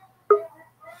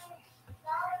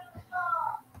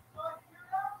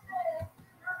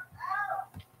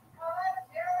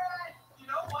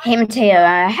 Hey Mateo,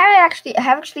 I actually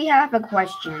have a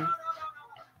question.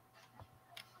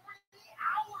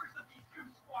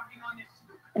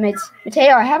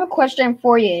 Mateo, I have a question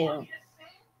for you.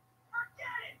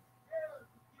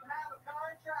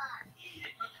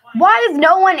 Why is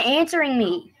no one answering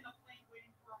me?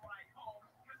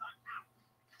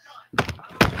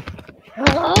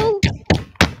 Hello?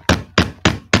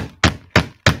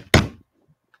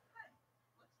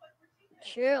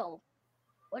 Chill.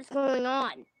 What's going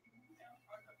on?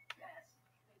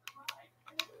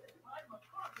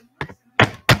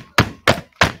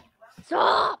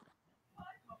 Stop!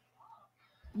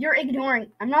 You're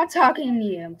ignoring. I'm not talking to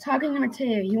you. I'm talking to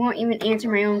Mateo. You won't even answer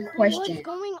my own question. What's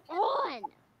going on?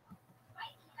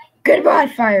 Goodbye,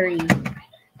 Fiery.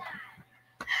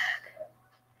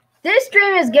 This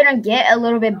stream is gonna get a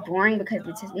little bit boring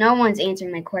because no one's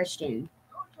answering my question.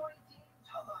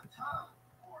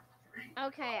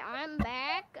 Okay, I'm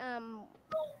back.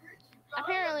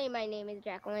 Apparently my name is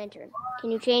Jack-o'-lantern.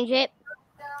 Can you change it?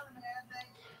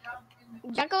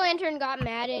 Jack-o'-lantern got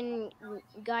mad and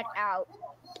got out.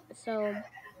 So,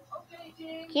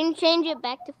 can you change it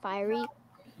back to Fiery?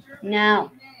 No.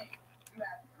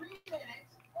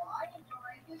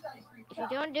 If you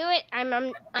don't do it,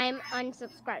 I'm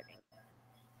unsubscribing.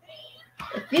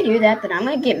 If you do that, then I'm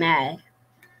gonna get mad,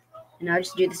 and I'll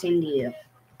just do the same to you.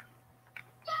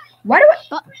 Why do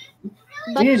I?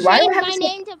 Dude, why do I have my to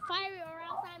name to Fiery or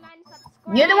else I'm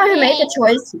unsubscribing? You're the one who made the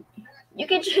choice. You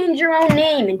can change your own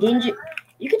name, and didn't you?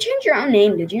 You can change your own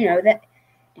name. Did you know that?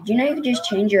 Did you know you could just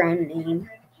change your own name?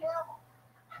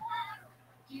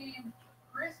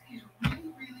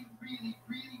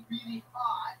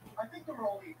 I think there were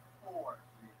only 4.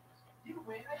 You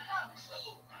win.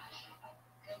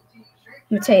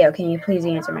 Mateo, can you please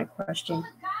answer my question?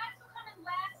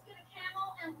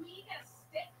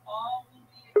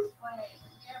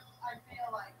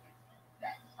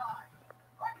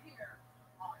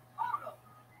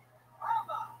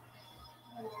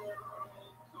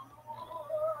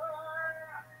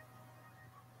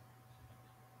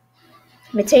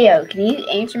 Mateo, can you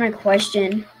answer my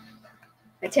question?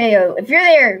 Mateo, if you're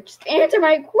there, just answer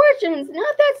my question. It's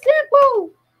not that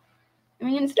simple. I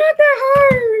mean, it's not that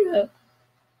hard.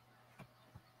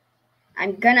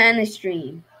 I'm gonna end the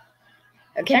stream.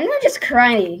 Okay, I'm gonna just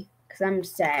cry because I'm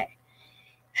sad.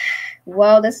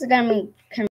 Well, this is gonna make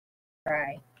me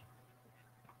cry.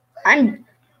 I'm.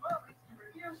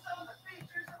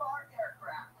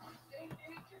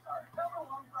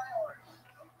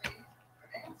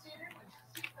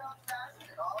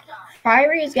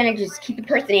 Fiery is gonna just keep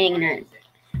impersonating it.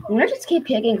 I'm gonna just keep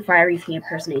picking Fiery if he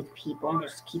impersonates people and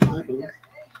just keep leaving.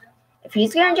 If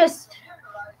he's gonna just.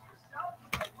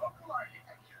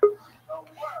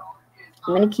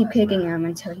 I'm gonna keep picking him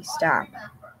until he stops.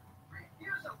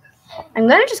 I'm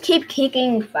gonna just keep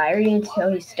kicking Fiery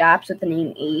until he stops with the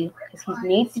name E, because he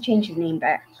needs to change his name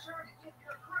back.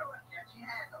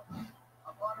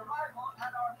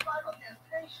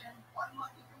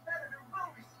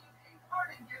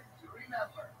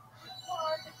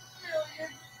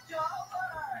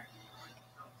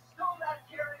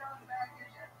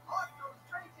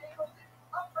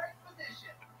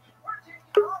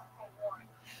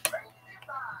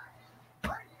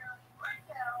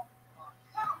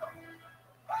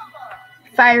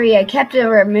 Fiery, I kept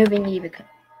removing you because.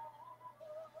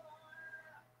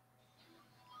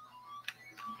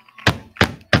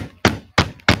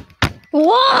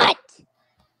 What?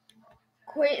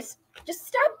 Quit. Just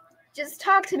stop. Just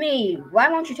talk to me. Why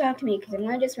won't you talk to me? Because I'm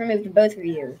going to just remove both of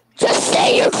you. Just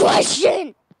say your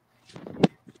question.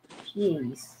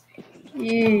 Jeez.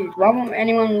 Why won't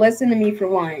anyone listen to me for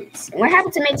once? And what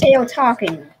happened to Mateo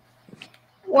talking?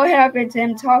 What happened to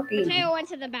him talking? Mateo went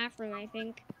to the bathroom, I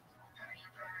think.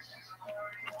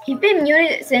 He's been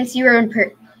muted since you were in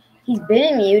He's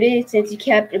been muted since you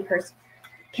kept with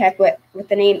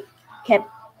the name kept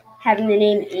having the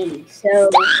name E. So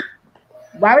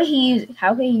why would he use?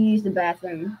 How can he use the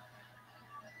bathroom?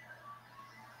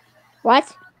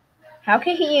 What? How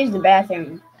can he use the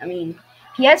bathroom? I mean,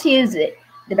 if he has to use the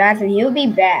bathroom, he'll be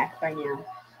back by now.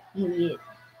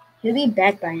 He'll be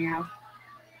back by now.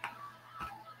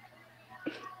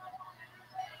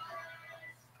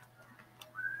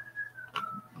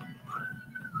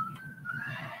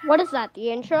 What is that?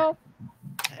 The intro?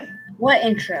 What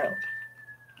intro?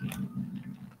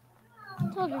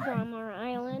 I told you so. I'm on an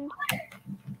island.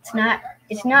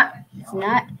 It's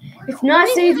not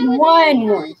season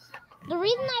 1. The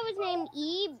reason I was named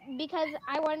E because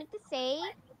I wanted to say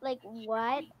like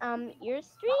what your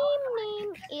stream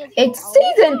name is. It's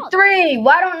season 3.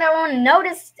 Why don't no one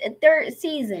notice the 3rd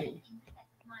season?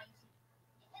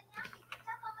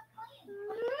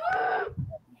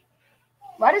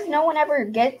 Why does no one ever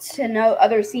get to know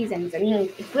other seasons? I mean,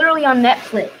 it's literally on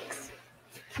Netflix.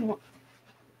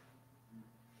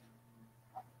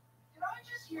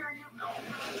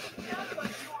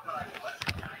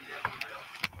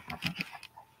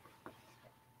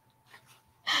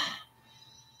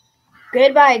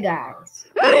 Goodbye, guys.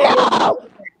 No!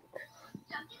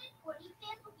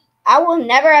 I will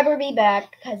never ever be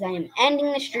back because I am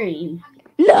ending the stream.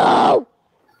 No!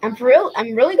 I'm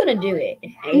really gonna do it.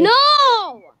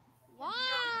 No! Why?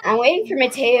 I'm waiting for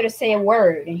Mateo to say a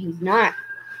word, and he's not.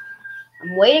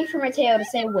 I'm waiting for Mateo to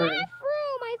say a word. Bathroom,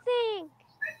 I think.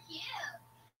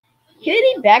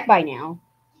 He'll be back by now.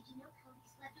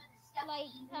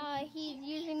 Like, he's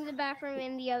using the bathroom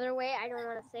in the other way. I don't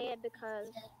want to say it because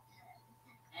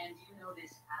And do you know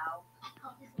this how?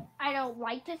 I don't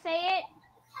like to say it.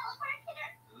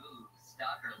 Ooh,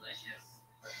 stalkerlicious.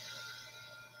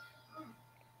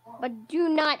 But do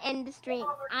not end the stream.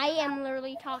 I am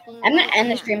literally talking. I'm gonna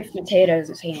end the stream if Mateo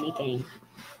doesn't say anything.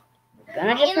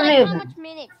 Gonna just in like remove how him. much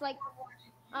minutes? Like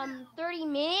 30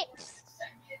 minutes?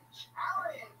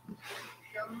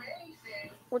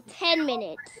 Or 10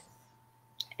 minutes?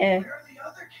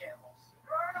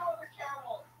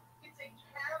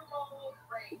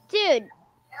 Dude,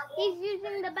 he's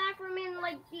using the bathroom in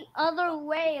like the other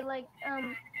way, like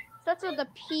starts with a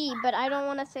P, but I don't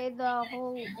want to say the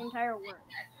whole entire word.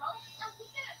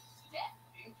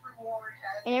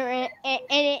 And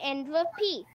it ends with P.